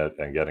publishing it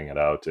and getting it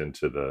out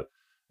into the,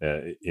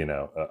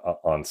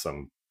 on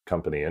some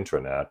company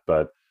intranet,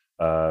 but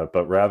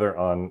rather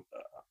on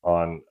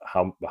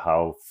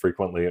how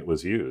frequently it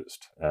was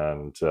used,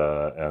 and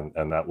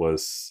that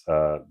was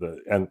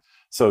and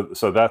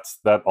so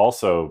that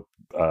also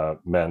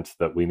meant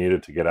that we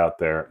needed to get out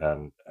there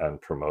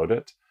and promote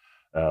it.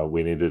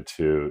 We needed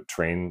to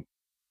train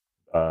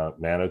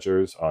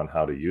managers on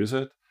how to use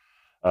it.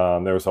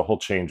 There was a whole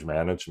change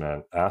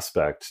management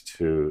aspect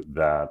to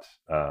that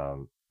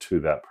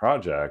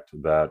project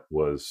that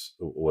was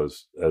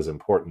as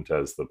important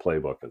as the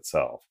playbook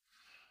itself.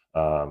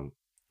 Um,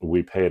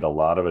 we paid a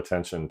lot of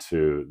attention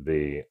to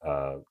the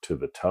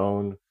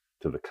tone,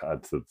 to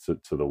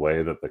the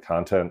way that the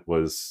content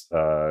was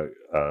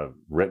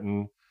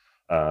written,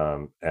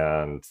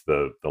 and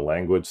the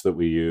language that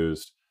we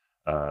used,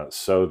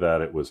 so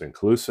that it was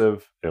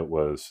inclusive. It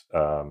was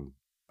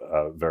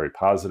very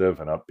positive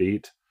and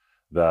upbeat.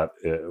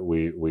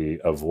 We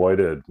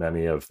avoided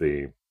many of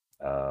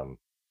um,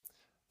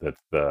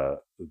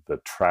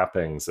 the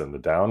trappings and the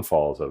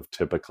downfalls of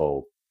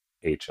typical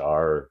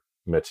HR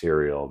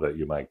material that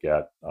you might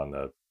get on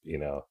the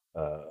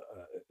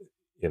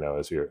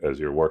as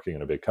you're working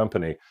in a big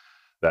company.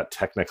 That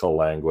technical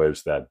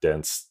language, that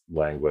dense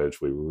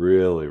language, we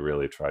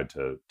really tried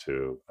to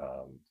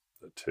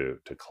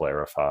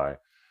clarify,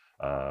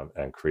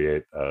 and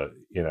create a,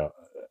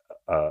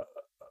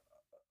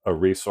 a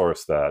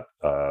resource that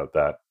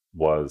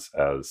was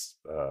as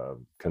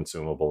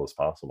consumable as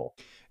possible.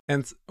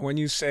 And when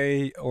you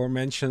say or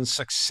mention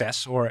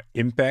success or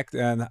impact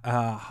and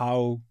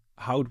how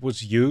it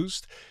was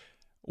used,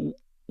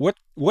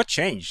 what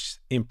changed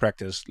in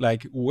practice?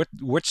 Like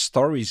what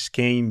stories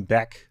came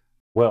back?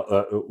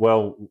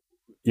 Well,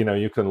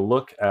 you can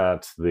look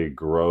at the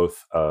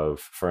growth of,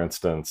 for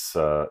instance,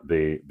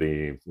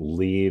 the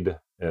lead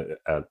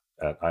at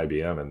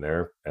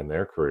IBM and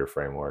their career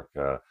framework,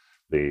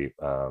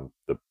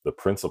 the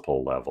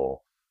principal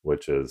level,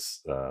 which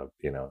is a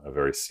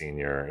very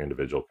senior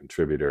individual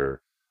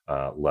contributor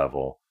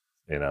level.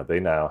 They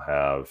now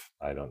have,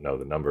 I don't know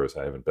the numbers.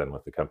 I haven't been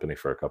with the company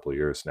for a couple of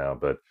years now,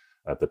 but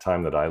at the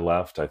time that I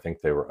left, I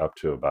think they were up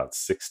to about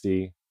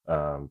 60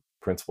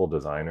 principal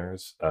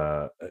designers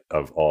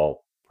of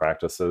all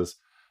practices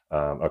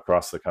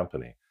across the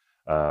company.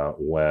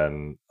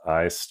 When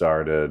I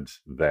started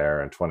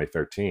there in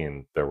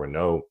 2013, there were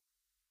no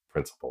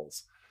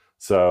principals.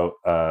 So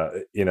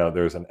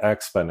there's an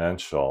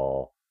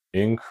exponential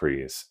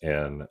increase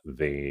in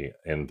the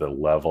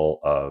level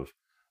of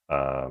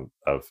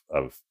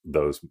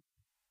those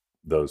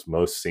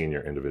most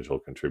senior individual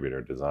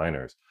contributor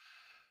designers.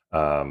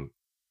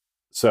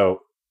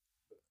 So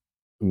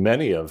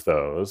many of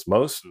those,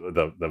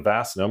 the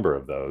vast number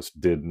of those,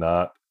 did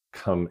not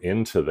come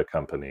into the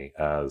company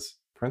as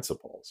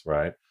principals,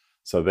 right?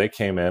 So they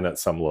came in at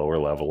some lower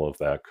level of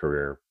that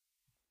career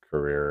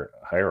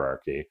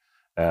hierarchy,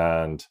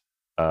 and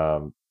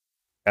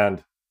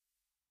and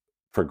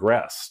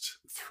progressed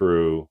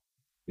through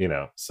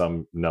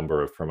some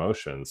number of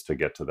promotions to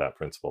get to that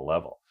principal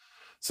level.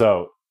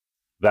 So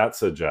that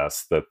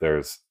suggests that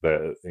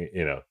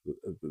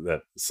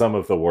that some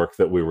of the work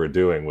that we were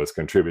doing was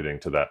contributing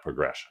to that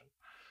progression,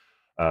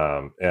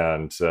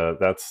 and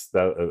that's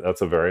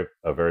a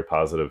very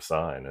positive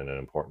sign and an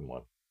important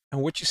one.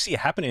 And what you see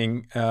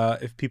happening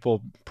if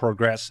people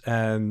progress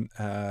and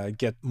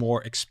get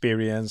more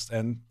experienced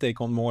and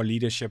take on more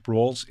leadership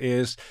roles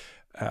is,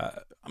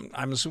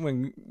 I'm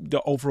assuming,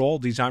 the overall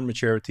design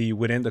maturity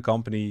within the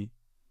company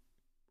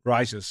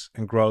rises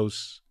and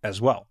grows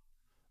as well.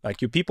 Like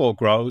your people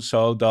grow,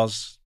 so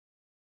does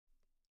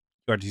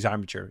your design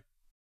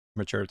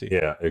maturity.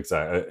 Yeah,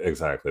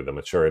 exactly. The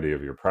maturity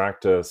of your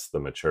practice, the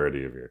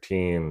maturity of your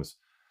teams,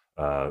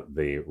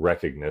 the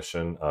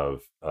recognition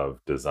of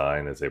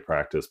design as a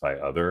practice by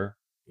other,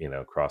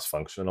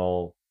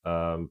 cross-functional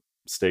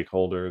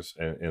stakeholders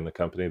in the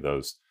company.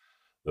 Those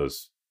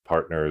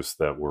partners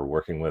that we're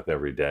working with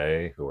every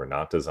day who are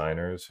not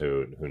designers,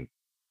 who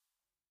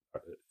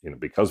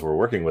because we're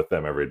working with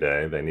them every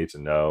day, they need to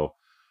know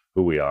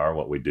who we are,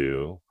 what we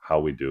do, how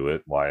we do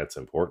it, why it's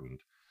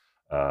important,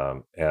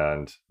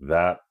 and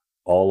that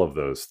all of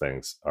those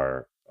things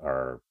are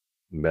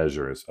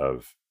measures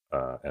of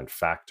and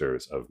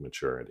factors of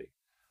maturity.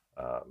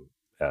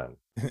 And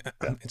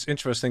yeah, It's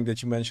interesting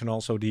that you mention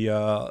also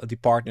the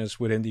partners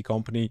within the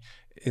company.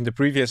 In the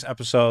previous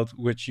episode,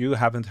 which you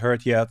haven't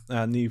heard yet,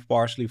 Neve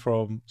Parsley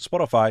from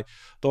Spotify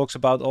talks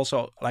about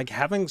also like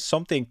having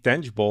something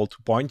tangible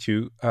to point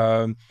to.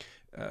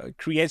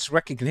 Creates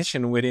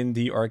recognition within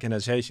the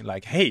organization.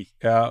 Like, hey,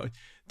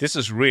 this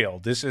is real.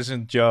 This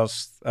isn't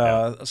just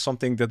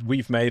something that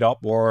we've made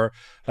up, or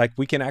like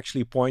we can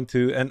actually point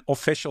to an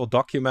official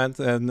document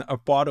and a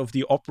part of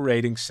the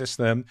operating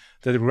system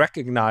that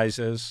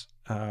recognizes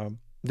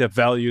the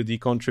value, the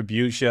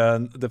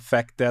contribution, the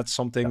fact that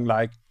something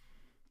like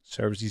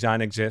service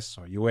design exists,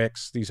 or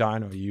UX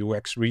design, or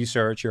UX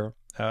researcher.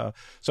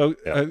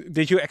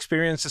 Did you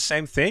experience the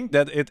same thing,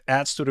 that it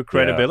adds to the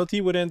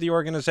credibility within the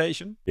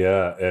organization?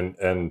 Yeah,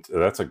 and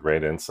that's a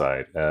great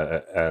insight.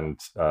 And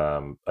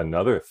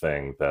another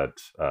thing that,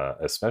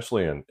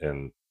 especially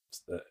in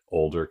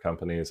older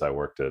companies, I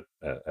worked at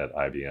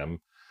IBM,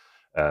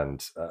 and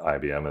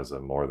IBM is a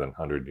more than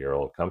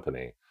 100-year-old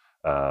company.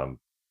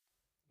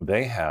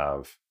 They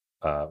have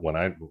when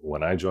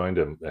I joined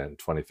in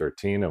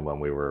 2013, and when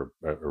we were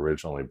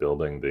originally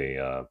building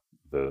the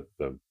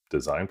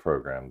design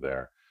program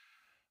there,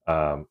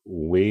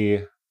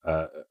 we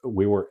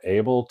we were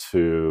able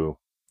to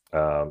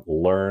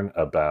learn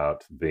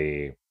about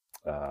the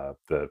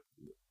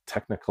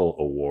technical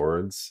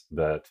awards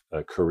that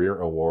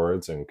career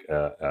awards and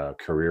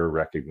career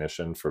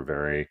recognition for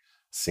very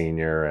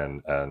senior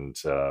and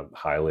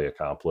highly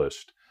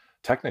accomplished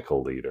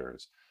technical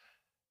leaders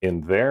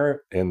in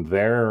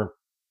their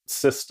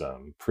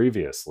system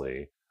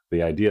previously.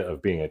 The idea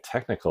of being a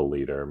technical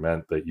leader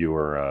meant that you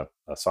were a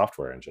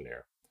software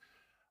engineer.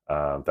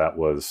 That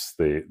was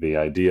the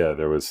idea.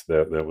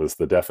 That was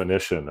the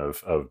definition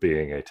of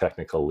being a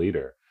technical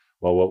leader.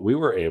 Well, what we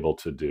were able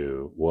to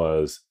do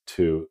was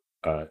to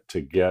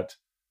get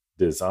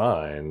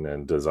design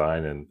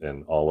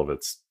in all of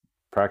its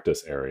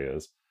practice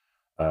areas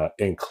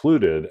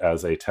included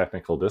as a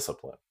technical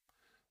discipline,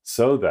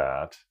 so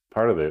that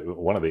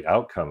one of the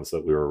outcomes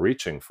that we were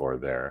reaching for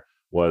there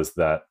was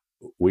that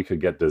we could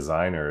get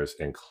designers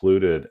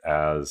included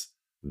as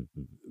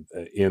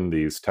in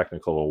these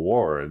technical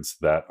awards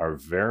that are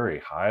very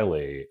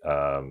highly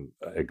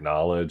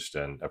acknowledged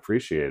and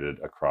appreciated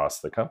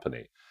across the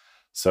company.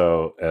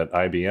 So at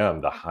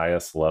IBM, the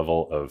highest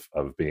level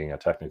of being a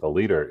technical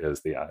leader is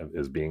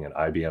being an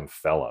IBM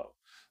fellow.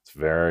 It's a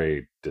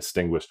very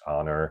distinguished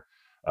honor,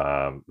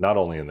 not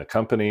only in the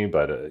company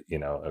but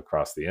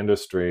across the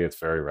industry. It's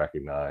very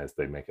recognized.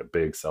 They make a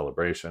big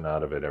celebration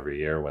out of it every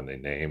year when they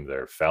name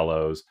their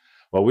fellows.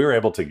 Well, we were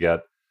able to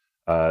get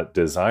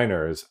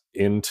designers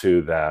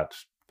into that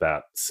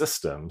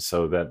system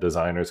so that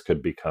designers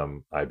could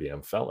become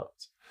IBM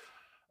fellows,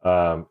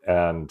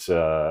 and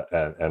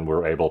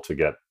we're able to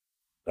get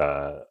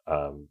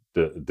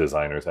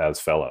designers as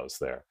fellows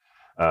there.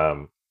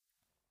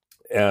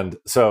 And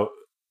so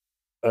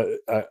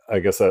I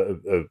guess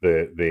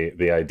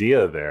the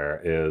idea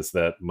there is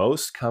that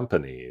most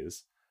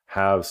companies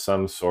have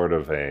some sort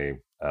of a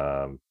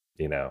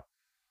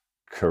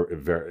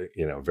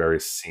very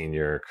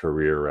senior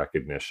career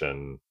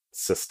recognition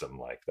system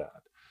like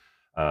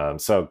that.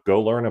 So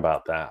go learn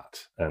about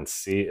that and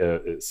see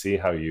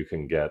how you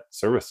can get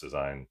service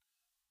design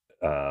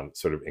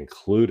sort of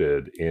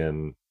included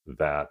in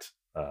that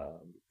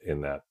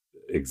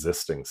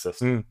existing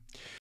system.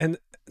 And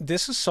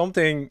this is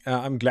something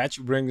I'm glad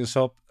you bring this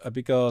up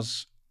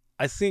because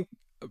I think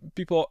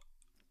people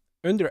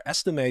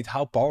underestimate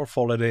how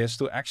powerful it is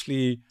to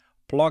actually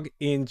plug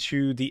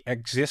into the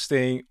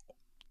existing,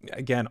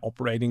 again,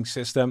 operating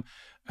system.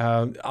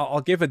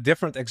 I'll give a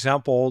different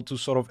example to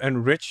sort of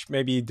enrich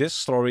maybe this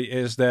story,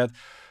 is that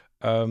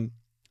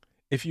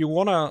if you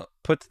want to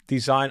put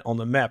design on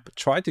the map,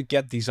 try to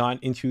get design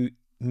into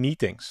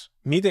meetings.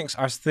 Meetings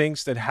are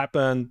things that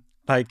happen,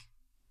 like,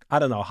 I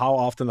don't know how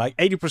often, like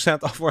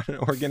 80% of an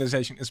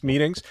organization is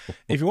meetings.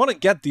 If you want to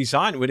get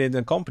design within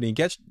the company,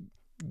 get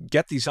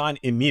design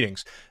in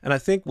meetings. And I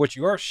think what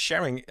you're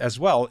sharing as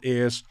well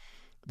is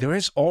there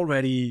is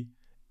already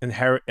a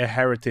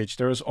heritage,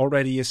 there is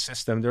already a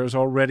system, there is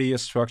already a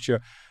structure.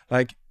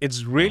 Like,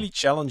 it's really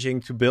challenging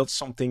to build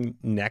something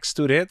next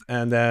to it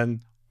and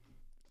then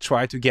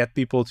try to get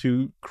people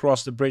to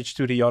cross the bridge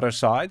to the other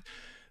side.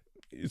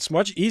 It's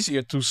much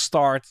easier to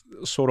start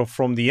sort of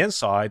from the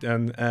inside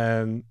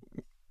and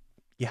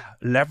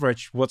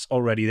leverage what's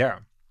already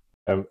there.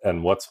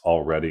 And what's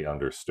already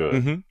understood.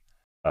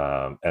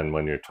 Mm-hmm. And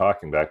when you're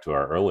talking back to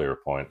our earlier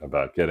point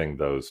about getting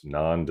those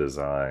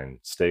non-design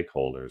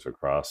stakeholders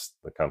across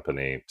the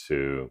company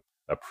to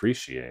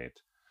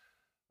appreciate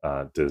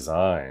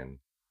design,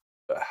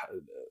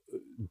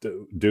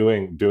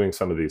 doing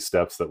some of these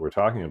steps that we're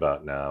talking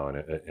about now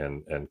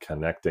and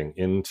connecting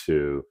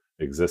into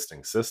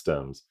existing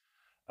systems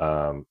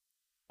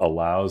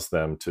allows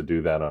them to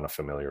do that on a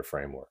familiar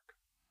framework.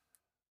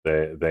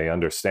 They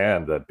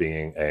understand that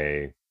being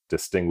a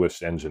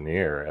distinguished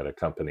engineer at a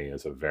company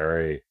is a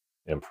very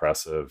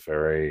impressive,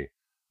 very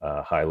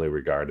highly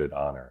regarded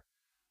honor.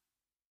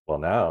 Well,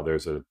 now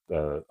there's a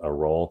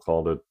role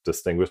called a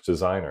distinguished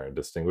designer, a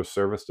distinguished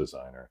service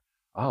designer.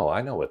 Oh,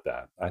 I know what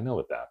that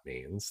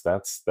means.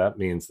 That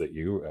means that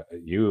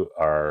you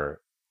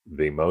are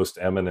the most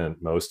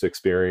eminent, most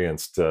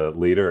experienced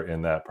leader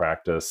in that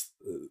practice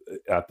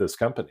at this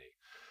company.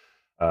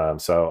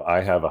 So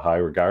I have a high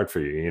regard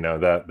for you.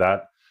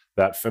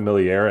 That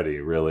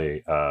familiarity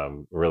really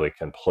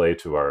can play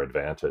to our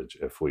advantage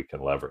if we can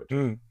leverage it.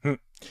 Mm-hmm.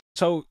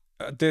 So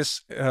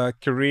this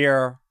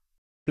career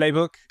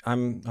playbook,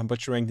 I'm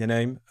butchering the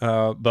name,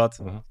 but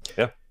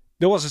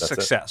there was a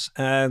success.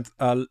 And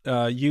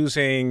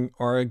using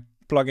or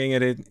plugging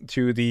it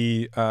into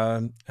the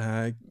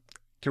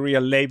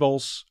career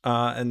labels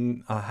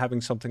and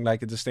having something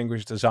like a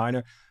distinguished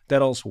designer,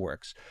 that also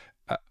works.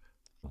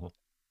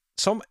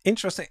 Some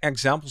interesting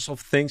examples of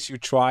things you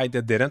tried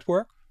that didn't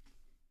work?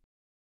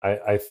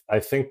 I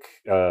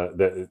think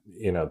that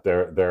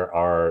there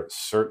are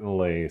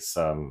certainly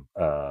some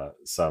of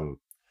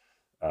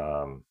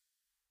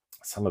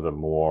the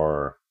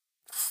more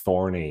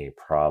thorny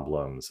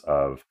problems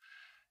of,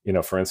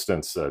 for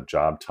instance,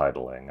 job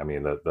titling. I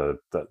mean,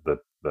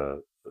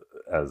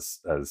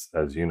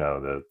 as you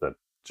know, the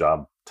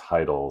job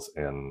titles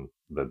in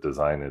the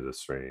design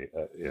industry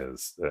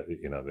is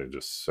they're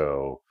just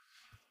so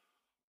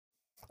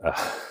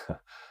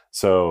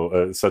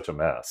Such a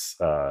mess.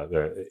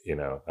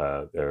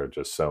 There are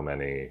just so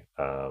many,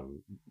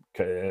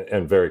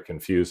 and very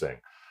confusing,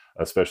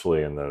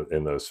 especially in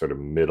those sort of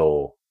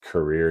middle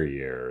career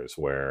years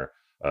where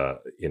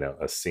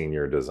a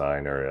senior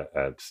designer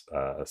at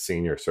a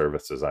senior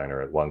service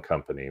designer at one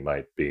company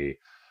might be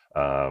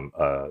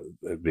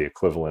the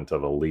equivalent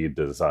of a lead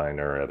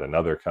designer at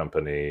another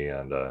company,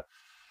 and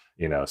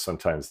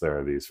sometimes there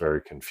are these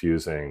very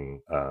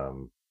confusing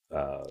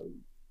uh,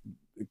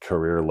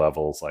 career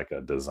levels, like a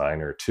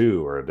designer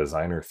 2 or a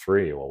designer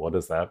 3. Well, what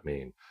does that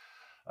mean?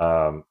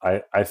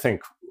 I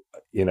think,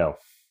 you know,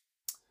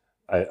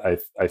 I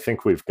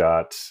think we've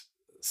got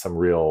some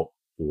real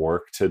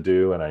work to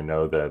do, and I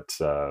know that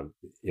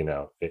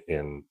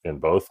in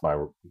both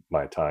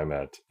my time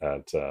at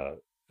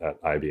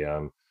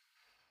IBM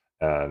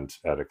and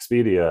at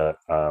Expedia,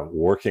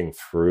 working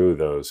through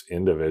those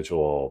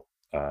individual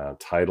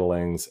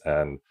titlings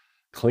and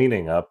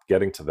cleaning up,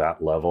 getting to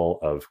that level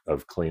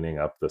of cleaning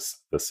up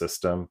the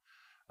system.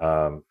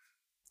 Um,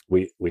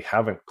 we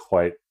haven't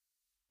quite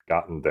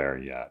gotten there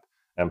yet,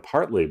 and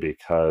partly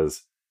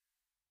because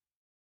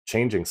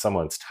changing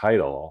someone's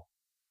title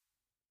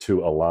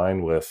to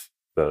align with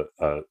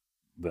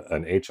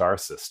an HR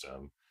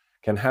system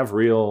can have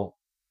real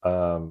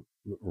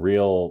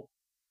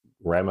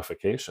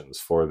ramifications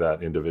for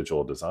that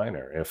individual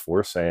designer. If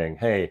we're saying,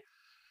 hey,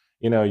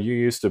 you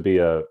used to be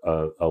a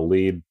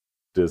lead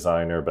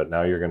designer, but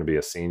now you're going to be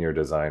a senior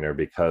designer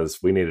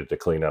because we needed to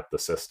clean up the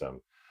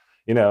system.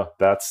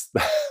 That's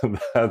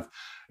that.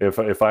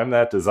 If I'm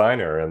that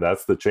designer and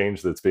that's the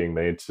change that's being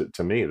made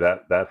to me,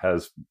 that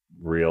has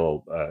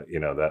real,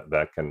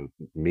 that can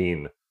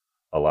mean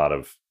a lot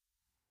of,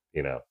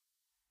 you know,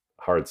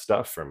 hard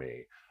stuff for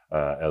me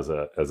as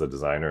a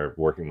designer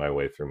working my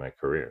way through my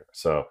career.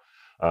 So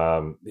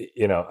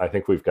I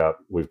think we've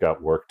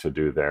got work to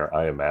do there.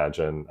 I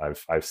imagine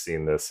I've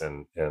seen this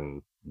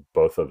in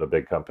both of the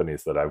big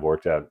companies that I've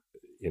worked at,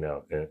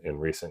 in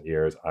recent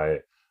years. I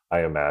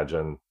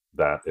imagine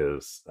that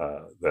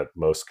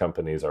most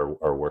companies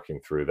are working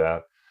through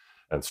that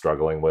and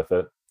struggling with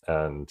it,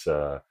 and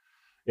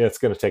it's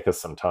going to take us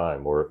some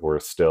time. We're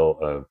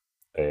still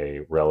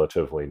a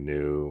relatively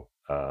new,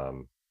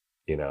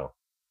 you know,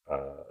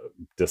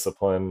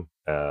 discipline,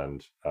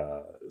 and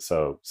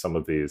so some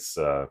of these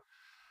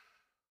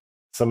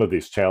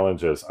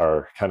challenges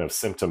are kind of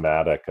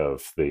symptomatic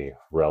of the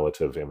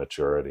relative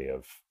immaturity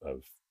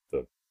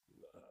the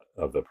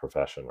of the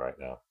profession right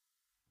now.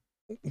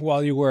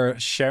 While you were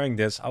sharing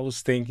this, I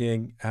was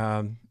thinking,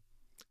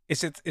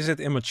 is it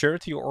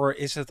immaturity, or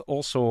is it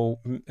also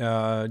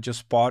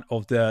just part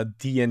of the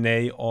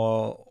DNA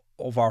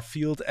of our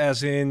field?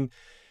 As in,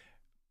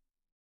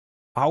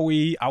 are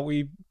we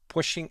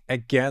pushing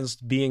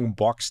against being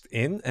boxed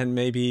in and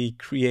maybe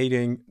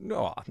creating?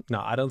 No,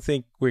 I don't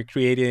think we're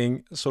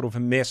creating sort of a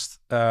mist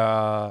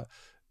to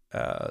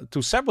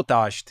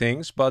sabotage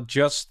things, but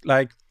just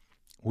like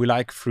we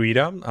like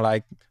freedom,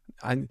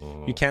 you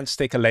Mm. can't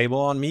stick a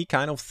label on me,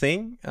 kind of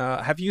thing.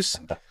 Have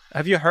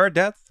you heard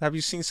that? Have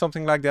you seen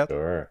something like that?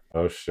 Sure.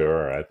 Oh,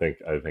 sure. I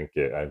think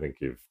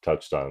you've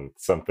touched on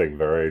something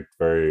very,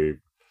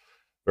 very,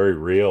 very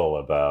real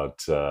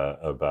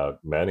about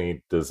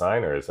many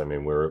designers. I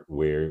mean,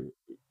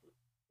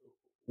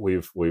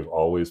 we've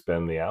always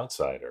been the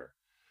outsider,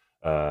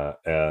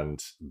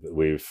 and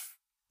we've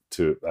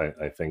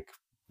I think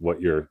what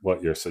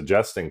you're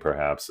suggesting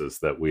perhaps is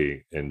that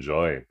we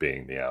enjoy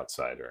being the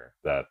outsider.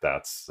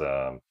 That's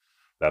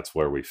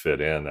where we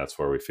fit in. That's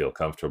where we feel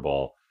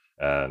comfortable.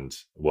 And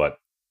what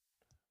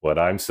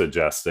I'm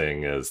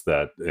suggesting is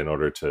that in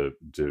order to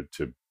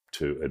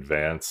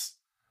advance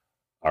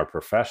our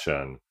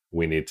profession,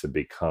 we need to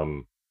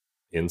become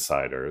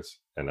insiders.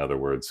 In other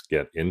words,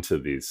 get into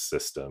these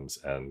systems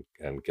and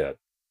get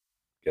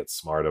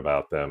smart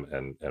about them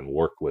and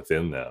work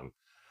within them.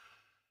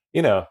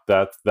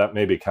 That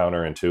may be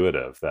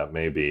counterintuitive. That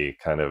may be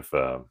kind of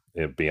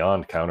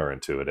beyond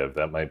counterintuitive.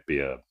 That might be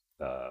a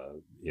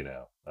you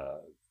know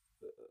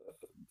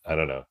I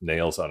don't know,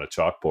 nails on a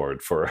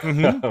chalkboard for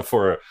Hmm.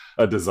 for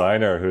a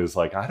designer who's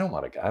like, I don't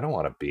want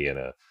to be in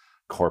a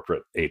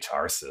corporate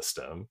HR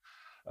system.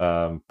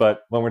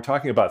 But when we're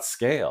talking about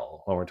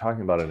scale, when we're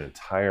talking about an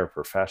entire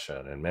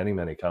profession and many,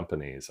 many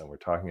companies, and we're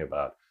talking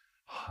about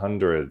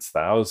hundreds,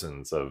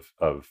 thousands of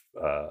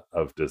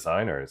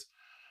designers,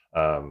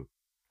 um,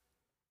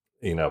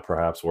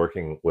 perhaps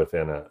working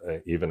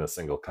within even a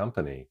single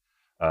company,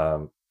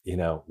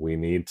 we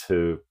need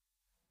to,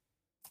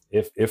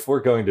 if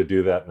we're going to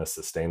do that in a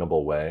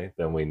sustainable way,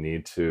 then we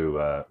need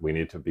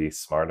to be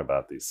smart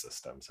about these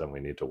systems, and we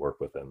need to work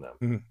within them.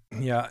 Mhm.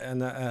 Yeah,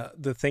 and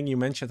the thing you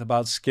mentioned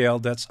about scale,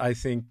 that's I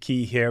think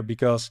key here,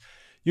 because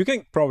you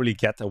can probably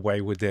get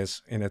away with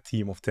this in a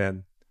team of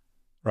 10,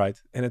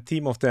 right? In a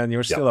team of 10,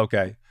 you're Yeah, still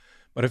okay.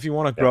 But if you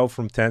want to yeah, grow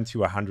from 10 to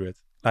 100,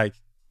 like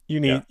you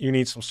yeah.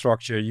 need some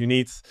structure. You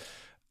need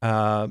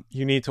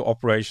You need to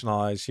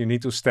operationalize, you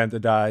need to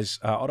standardize.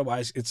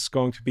 Otherwise, it's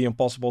going to be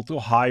impossible to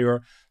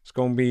hire. It's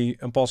going to be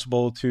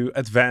impossible to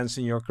advance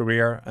in your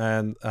career.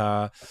 and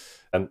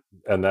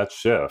that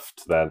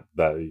shift that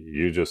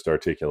you just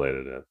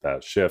articulated it,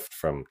 that shift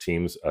from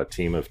a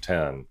team of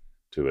 10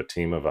 to a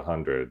team of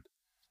 100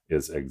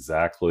 is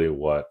exactly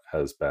what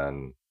has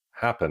been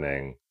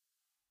happening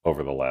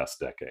over the last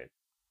decade.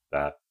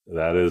 That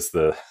is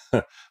the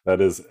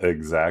that is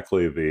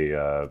exactly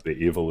the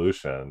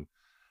evolution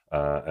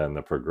and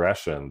the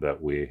progression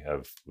that we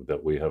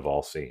have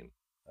all seen,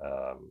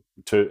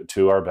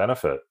 to our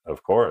benefit,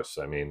 of course.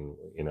 I mean,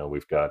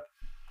 we've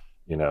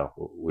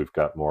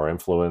got more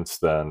influence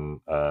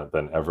than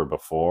ever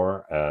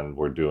before, and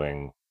we're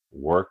doing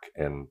work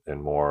in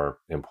more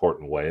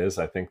important ways,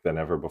 I think, than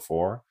ever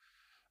before.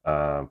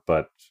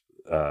 But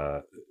uh,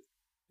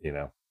 you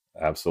know,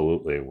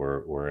 absolutely,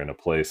 we're in a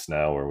place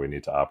now where we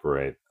need to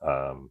operate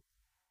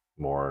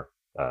more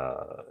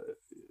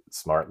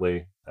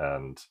smartly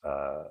and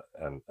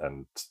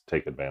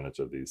take advantage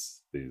of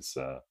these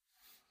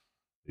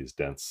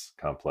dense,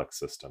 complex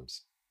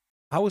systems.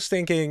 I was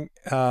thinking,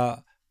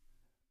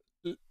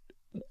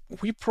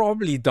 we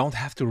probably don't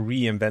have to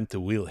reinvent the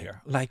wheel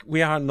here. Like,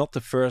 we are not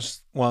the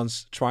first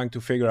ones trying to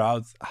figure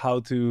out how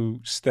to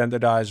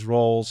standardize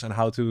roles and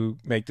how to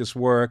make this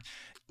work,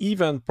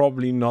 even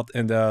probably not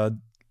in the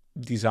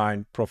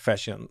design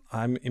profession.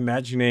 I'm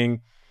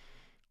imagining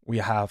we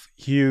have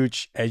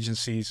huge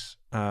agencies.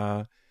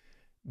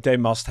 They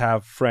must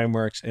have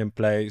frameworks in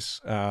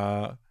place.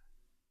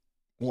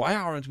 Why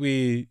aren't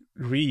we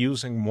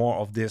reusing more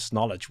of this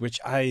knowledge, which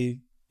I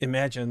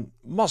imagine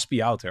must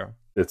be out there?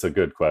 It's a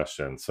good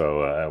question.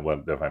 So,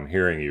 if I'm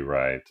hearing you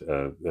right,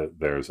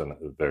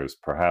 there's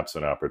perhaps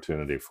an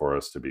opportunity for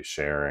us to be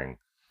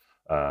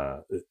uh,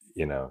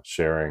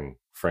 sharing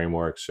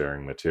frameworks,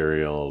 sharing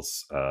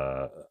materials,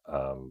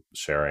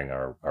 sharing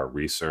our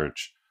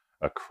research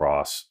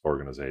across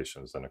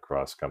organizations and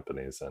across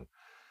companies. And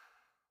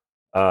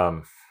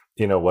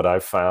what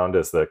I've found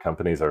is that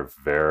companies are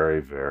very,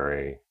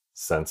 very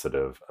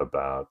sensitive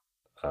about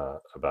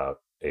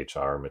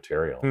HR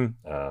material,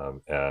 Hmm.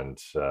 and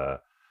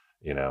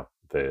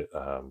they.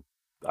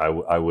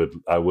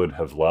 I would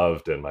have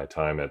loved in my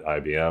time at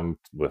IBM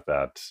with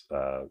that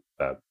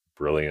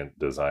brilliant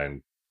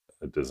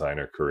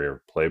designer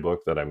career playbook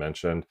that I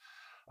mentioned.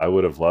 I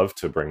would have loved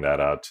to bring that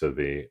out to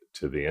the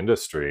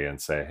industry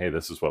and say, hey,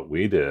 this is what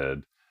we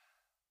did.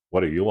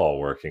 What are you all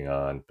working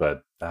on?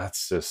 But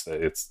that's just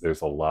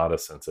there's a lot of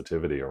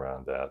sensitivity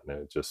around that, and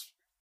it just.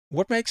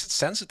 What makes it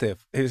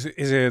sensitive? Is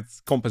it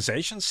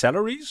compensation,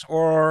 salaries,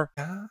 or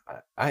Yeah,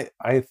 I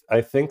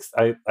think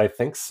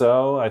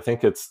so. I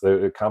think it's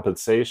the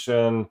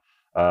compensation.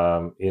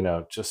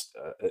 Just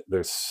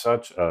there's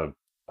such a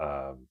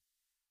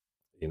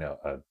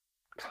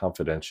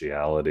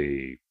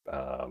confidentiality.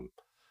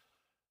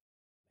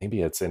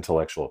 Maybe it's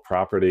intellectual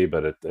property,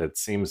 but it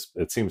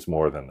seems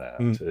more than that.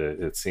 Hmm.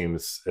 It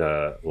seems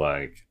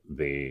like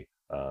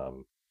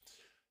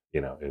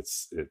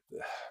it's it.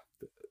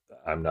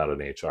 I'm not an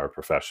HR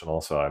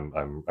professional, so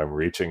I'm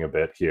reaching a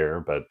bit here,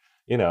 but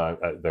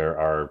there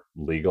are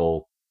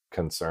legal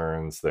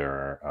concerns,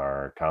 there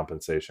are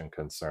compensation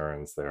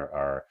concerns, there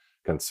are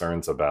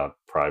concerns about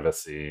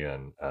privacy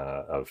and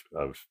of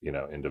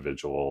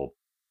individual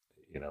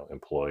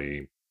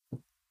employee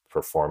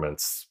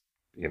performance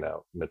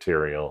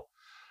material.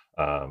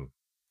 Um,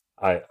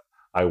 I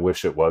I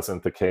wish it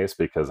wasn't the case,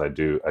 because I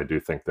do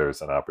think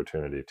there's an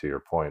opportunity, to your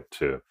point,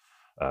 to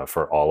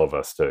for all of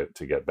us to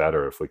get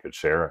better if we could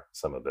share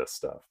some of this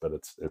stuff. But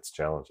it's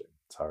challenging.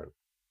 It's hard.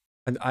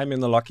 and I'm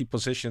in a lucky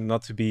position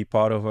not to be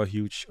part of a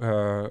huge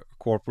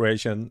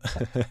corporation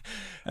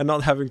and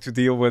not having to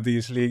deal with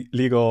these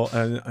legal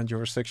and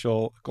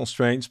jurisdictional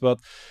constraints. But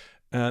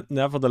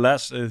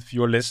nevertheless, if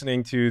you're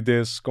listening to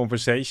this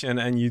conversation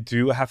and you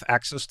do have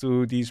access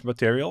to these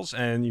materials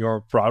and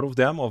you're proud of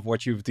them, of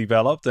what you've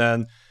developed,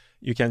 and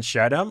you can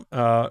share them,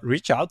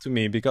 reach out to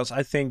me, because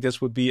I think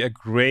this would be a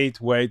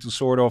great way to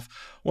sort of,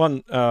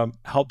 one,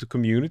 help the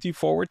community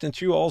forward, and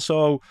two,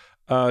 also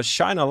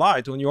shine a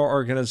light on your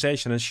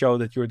organization and show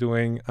that you're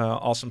doing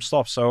awesome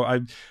stuff. So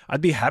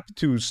I'd be happy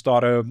to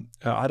start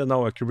I don't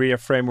know, a career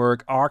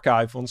framework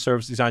archive on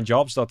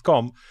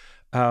servicedesignjobs.com.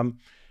 Um,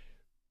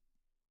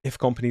 if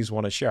companies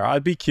want to share,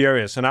 I'd be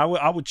curious, and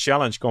I would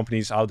challenge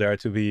companies out there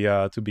to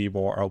be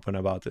more open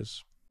about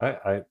this.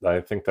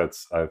 I think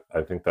that's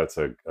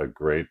a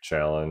great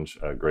challenge,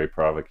 a great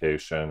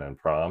provocation and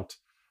prompt,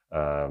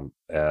 and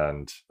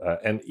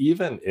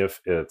even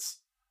if it's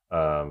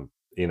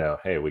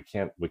hey, we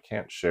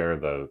can't share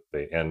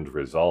the end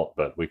result,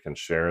 but we can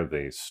share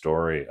the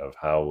story of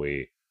how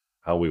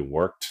we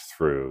worked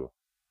through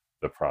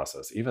the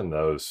process. Even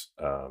those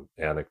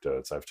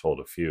anecdotes, I've told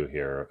a few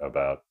here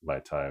about my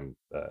time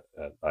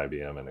at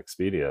IBM and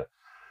Expedia.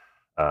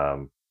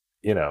 Um,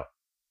 you know,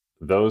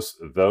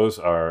 those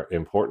are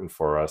important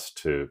for us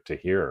to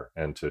hear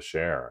and to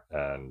share.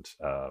 And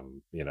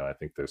I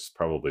think there's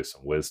probably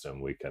some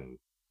wisdom we can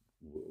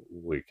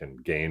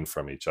gain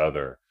from each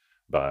other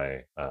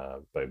by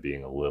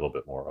being a little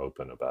bit more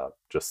open about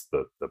just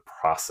the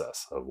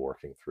process of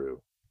working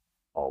through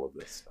all of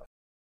this stuff.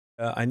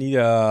 I need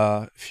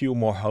a few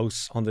more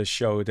hosts on this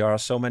show. There are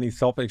so many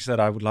topics that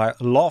I would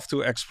love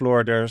to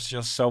explore. There's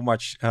just so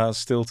much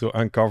still to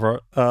uncover.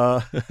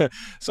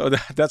 So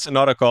that's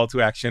another call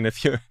to action.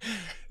 If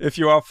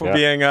you are for Yeah.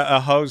 being a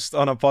host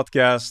on a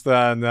podcast,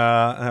 then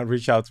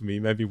reach out to me.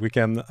 Maybe we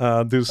can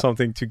do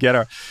something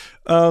together.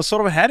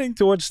 Sort of heading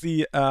towards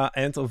the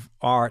end of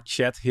our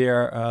chat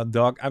here,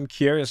 Doug. I'm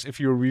curious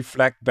if you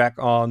reflect back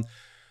on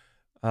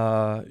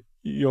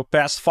your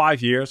past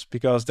 5 years,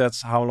 because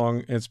that's how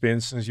long it's been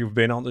since you've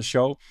been on the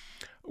show.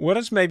 What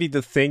is maybe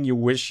the thing you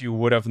wish you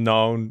would have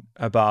known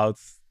about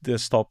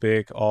this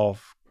topic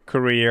of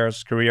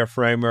careers, career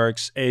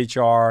frameworks,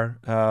 HR?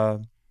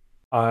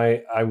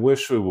 I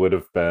wish we would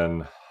have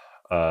been,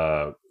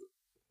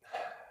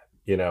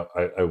 you know,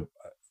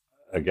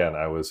 again,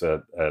 I was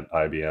at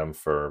IBM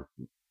for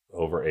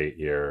over 8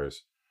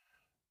 years.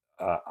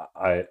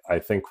 I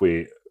think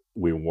we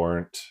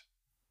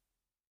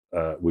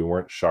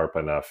weren't sharp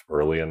enough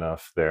early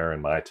enough there in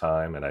my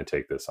time, and I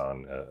take this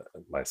on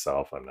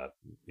myself. I'm not,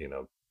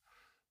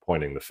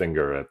 pointing the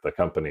finger at the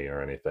company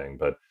or anything,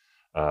 but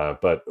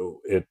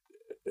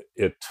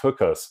it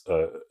took us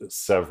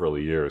several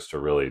years to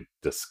really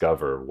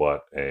discover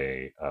what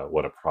a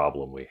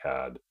problem we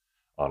had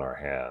on our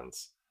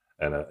hands,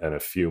 and a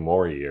few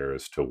more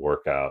years to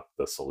work out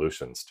the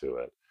solutions to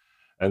it.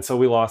 And so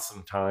we lost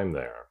some time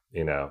there.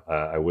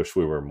 I wish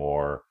we were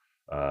more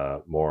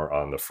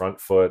on the front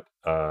foot,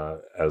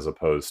 as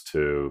opposed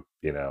to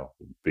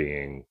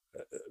being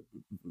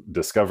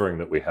discovering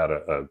that we had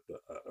a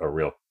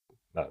real,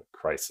 not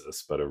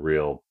crisis, but a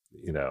real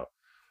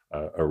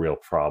a real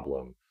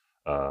problem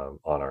on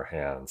our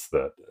hands.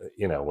 That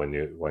when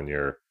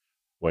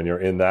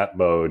you're in that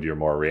mode, you're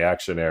more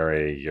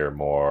reactionary. You're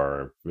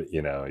more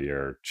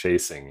you're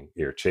chasing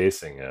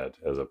it,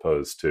 as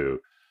opposed to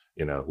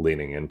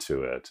leaning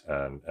into it.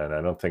 And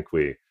I don't think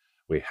we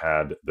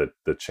had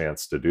the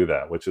chance to do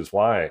that, which is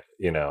why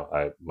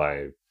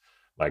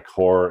my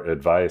core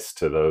advice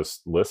to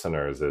those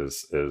listeners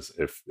is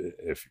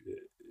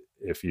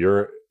if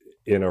you're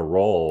in a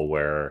role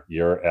where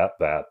you're at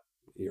that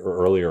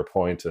earlier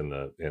point in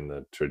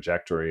the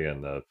trajectory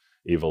and the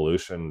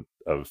evolution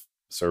of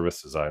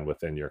service design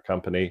within your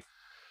company,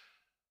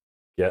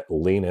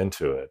 lean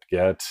into it,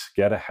 get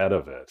ahead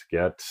of it,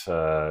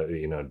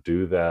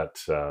 do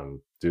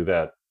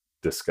that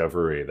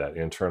discovery, that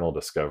internal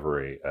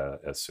discovery,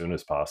 as soon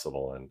as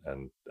possible,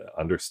 and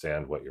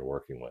understand what you're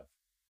working with.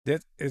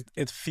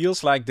 It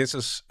feels like this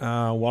is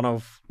one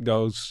of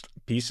those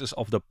pieces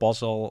of the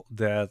puzzle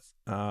that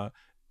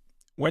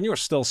when you're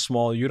still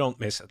small, you don't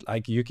miss it.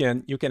 Like you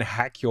can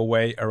hack your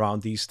way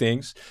around these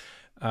things,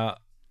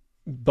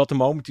 but the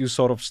moment you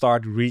sort of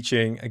start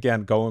reaching,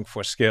 again, going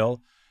for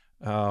scale,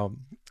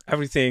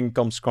 everything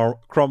comes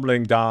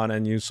crumbling down,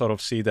 and you sort of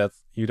see that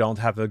you don't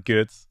have a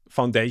good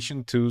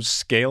foundation to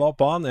scale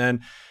up on.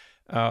 And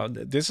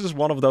this is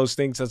one of those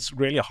things that's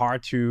really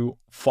hard to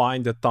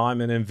find the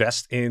time and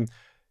invest in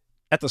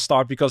at the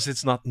start, because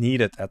it's not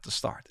needed at the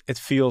start. It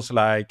feels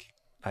like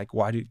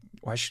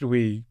why should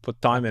we put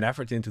time and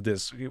effort into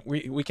this?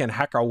 We can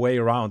hack our way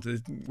around.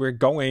 We're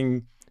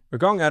going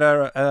at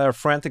a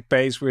frantic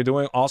pace. We're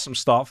doing awesome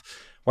stuff.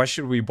 Why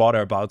should we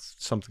bother about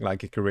something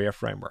like a career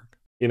framework?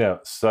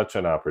 Such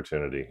an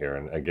opportunity here.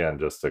 And again,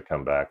 just to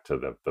come back to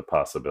the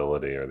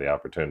possibility or the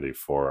opportunity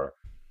for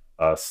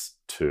us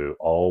to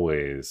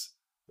always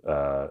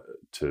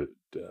to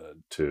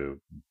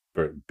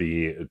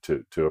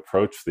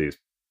approach these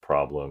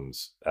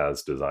problems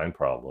as design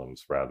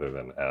problems rather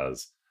than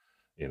as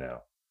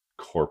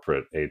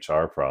corporate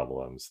HR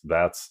problems.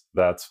 That's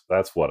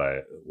what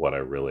I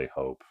really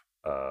hope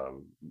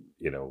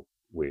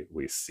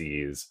we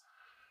seize,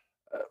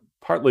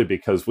 partly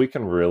because we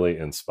can really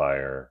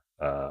inspire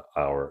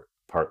our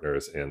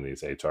partners in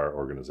these HR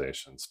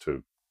organizations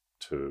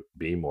to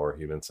be more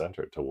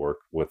human-centered, to work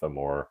with a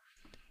more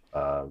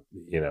and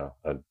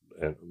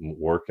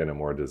work in a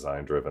more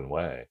design-driven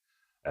way,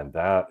 and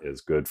that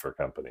is good for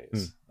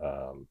companies.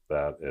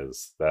 That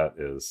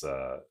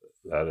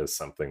is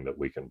something that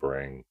we can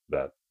bring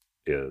that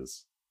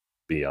is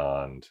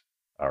beyond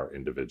our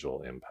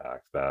individual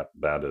impact.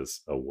 That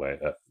is a way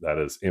that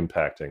is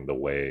impacting the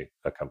way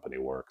a company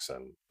works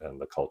and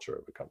the culture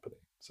of a company.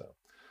 So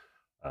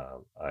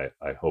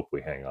I hope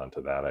we hang on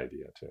to that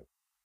idea too.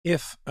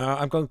 If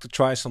I'm going to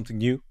try something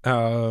new,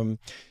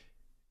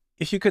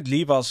 if you could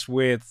leave us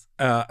with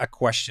a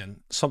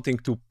question, something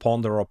to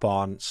ponder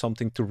upon,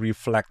 something to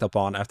reflect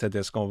upon after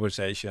this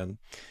conversation,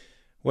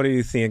 what do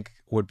you think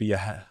would be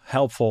a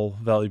helpful,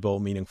 valuable,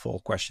 meaningful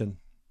question?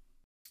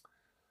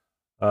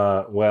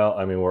 Well,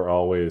 I mean, we're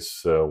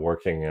always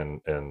working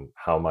in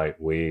how might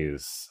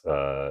we's.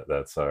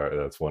 That's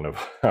one of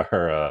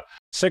our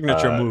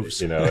signature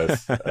moves.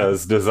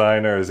 as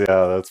designers,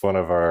 yeah, that's one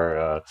of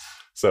our.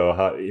 So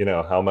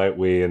how might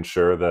we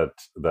ensure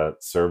that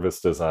service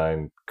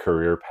design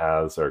career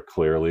paths are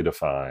clearly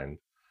defined,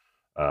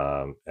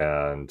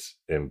 and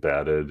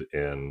embedded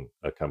in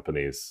a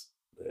company's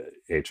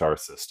HR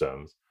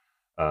systems,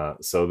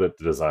 so that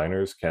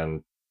designers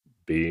can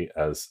be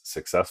as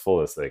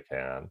successful as they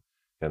can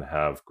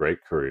have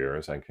great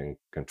careers, and can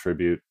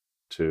contribute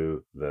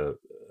to the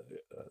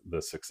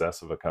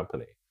success of a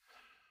company.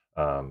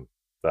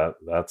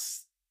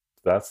 That's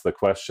the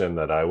question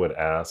that I would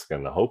ask,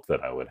 and the hope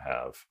that I would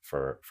have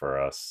for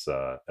us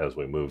as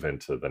we move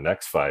into the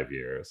next 5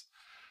 years,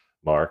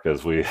 Mark,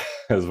 as we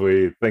as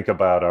we think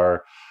about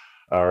our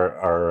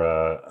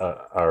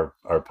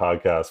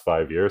podcast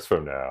 5 years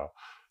from now.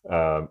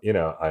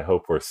 I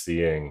hope we're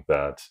seeing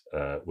that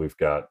we've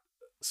got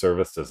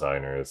service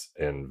designers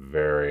in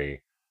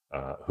very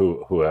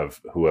who have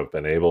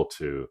been able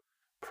to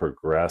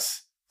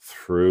progress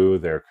through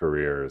their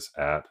careers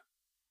at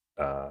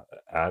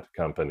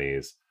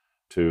companies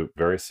to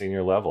very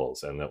senior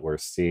levels, and that we're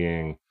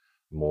seeing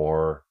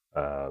more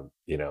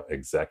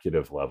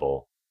executive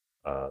level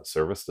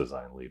service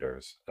design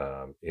leaders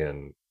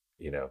in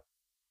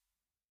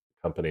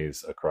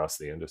companies across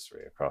the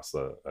industry, across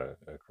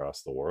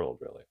the world,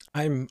 really.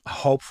 I'm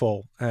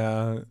hopeful.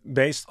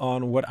 Based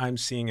on what I'm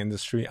seeing in the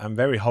street, I'm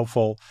very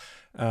hopeful.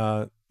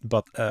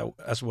 But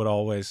as with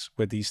always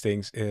with these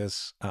things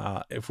is,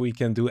 if we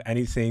can do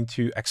anything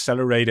to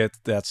accelerate it,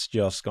 that's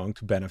just going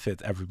to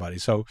benefit everybody.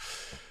 So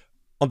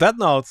on that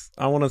note,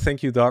 I want to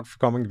thank you, Doug, for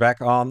coming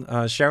back on,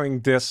 sharing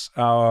this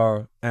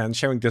and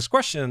sharing this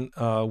question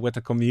with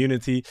the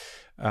community.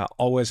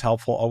 Always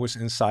helpful, always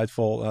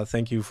insightful.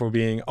 Thank you for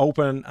being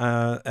open,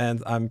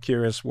 and I'm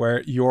curious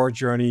where your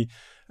journey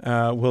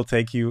will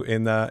take you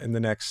in the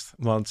next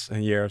months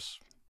and years.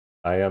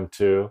 I am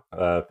too.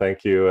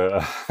 Thank you.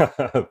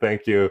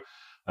 Thank you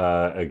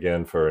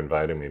again for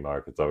inviting me,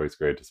 Mark. It's always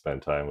great to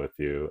spend time with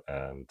you,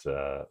 and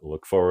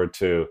look forward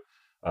to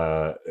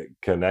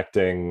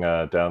connecting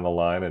down the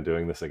line and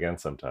doing this again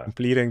sometime.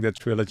 Completing the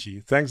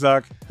trilogy. Thanks,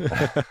 Doug.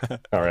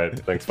 All right.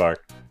 Thanks,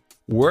 Mark.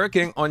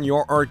 Working on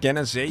your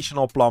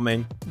organizational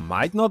plumbing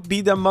might not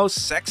be the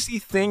most sexy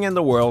thing in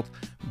the world,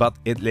 but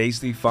it lays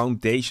the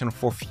foundation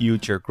for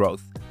future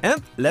growth.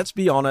 And let's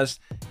be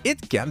honest,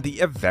 it can be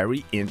a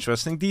very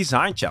interesting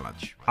design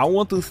challenge. I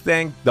want to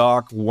thank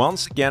Doug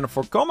once again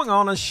for coming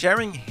on and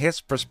sharing his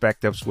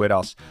perspectives with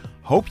us.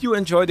 Hope you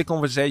enjoyed the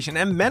conversation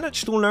and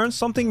managed to learn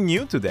something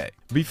new today.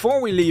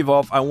 Before we leave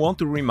off, I want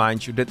to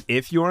remind you that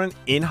if you're an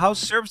in-house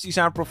service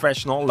design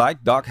professional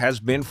like Doug has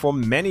been for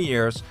many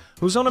years,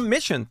 who's on a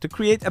mission to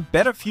create a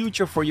better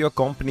future for your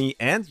company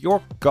and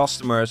your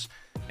customers,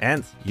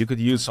 and you could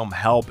use some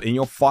help in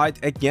your fight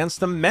against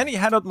the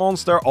many-headed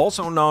monster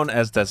also known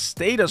as the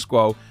status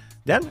quo,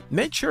 then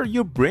make sure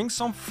you bring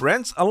some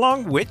friends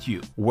along with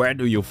you. Where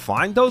do you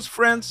find those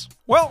friends?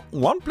 Well,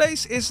 one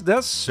place is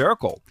the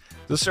Circle.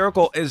 The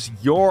Circle is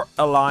your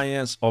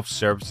alliance of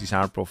service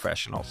design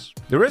professionals.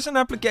 There is an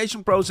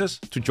application process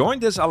to join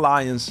this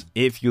alliance.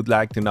 If you'd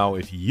like to know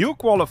if you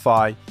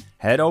qualify,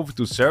 head over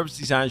to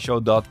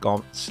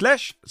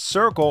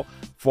servicedesignshow.com/circle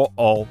for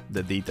all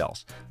the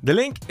details. The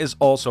link is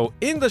also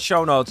in the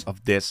show notes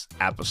of this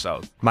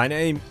episode. My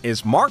name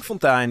is Mark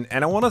Fontijn,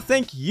 and I want to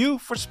thank you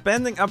for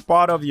spending a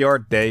part of your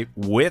day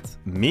with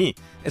me.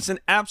 It's an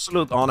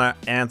absolute honor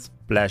and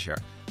pleasure.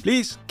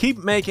 Please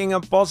keep making a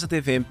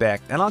positive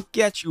impact, and I'll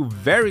catch you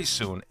very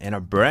soon in a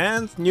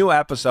brand new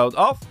episode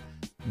of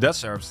The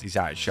Service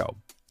Design Show.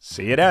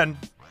 See you then.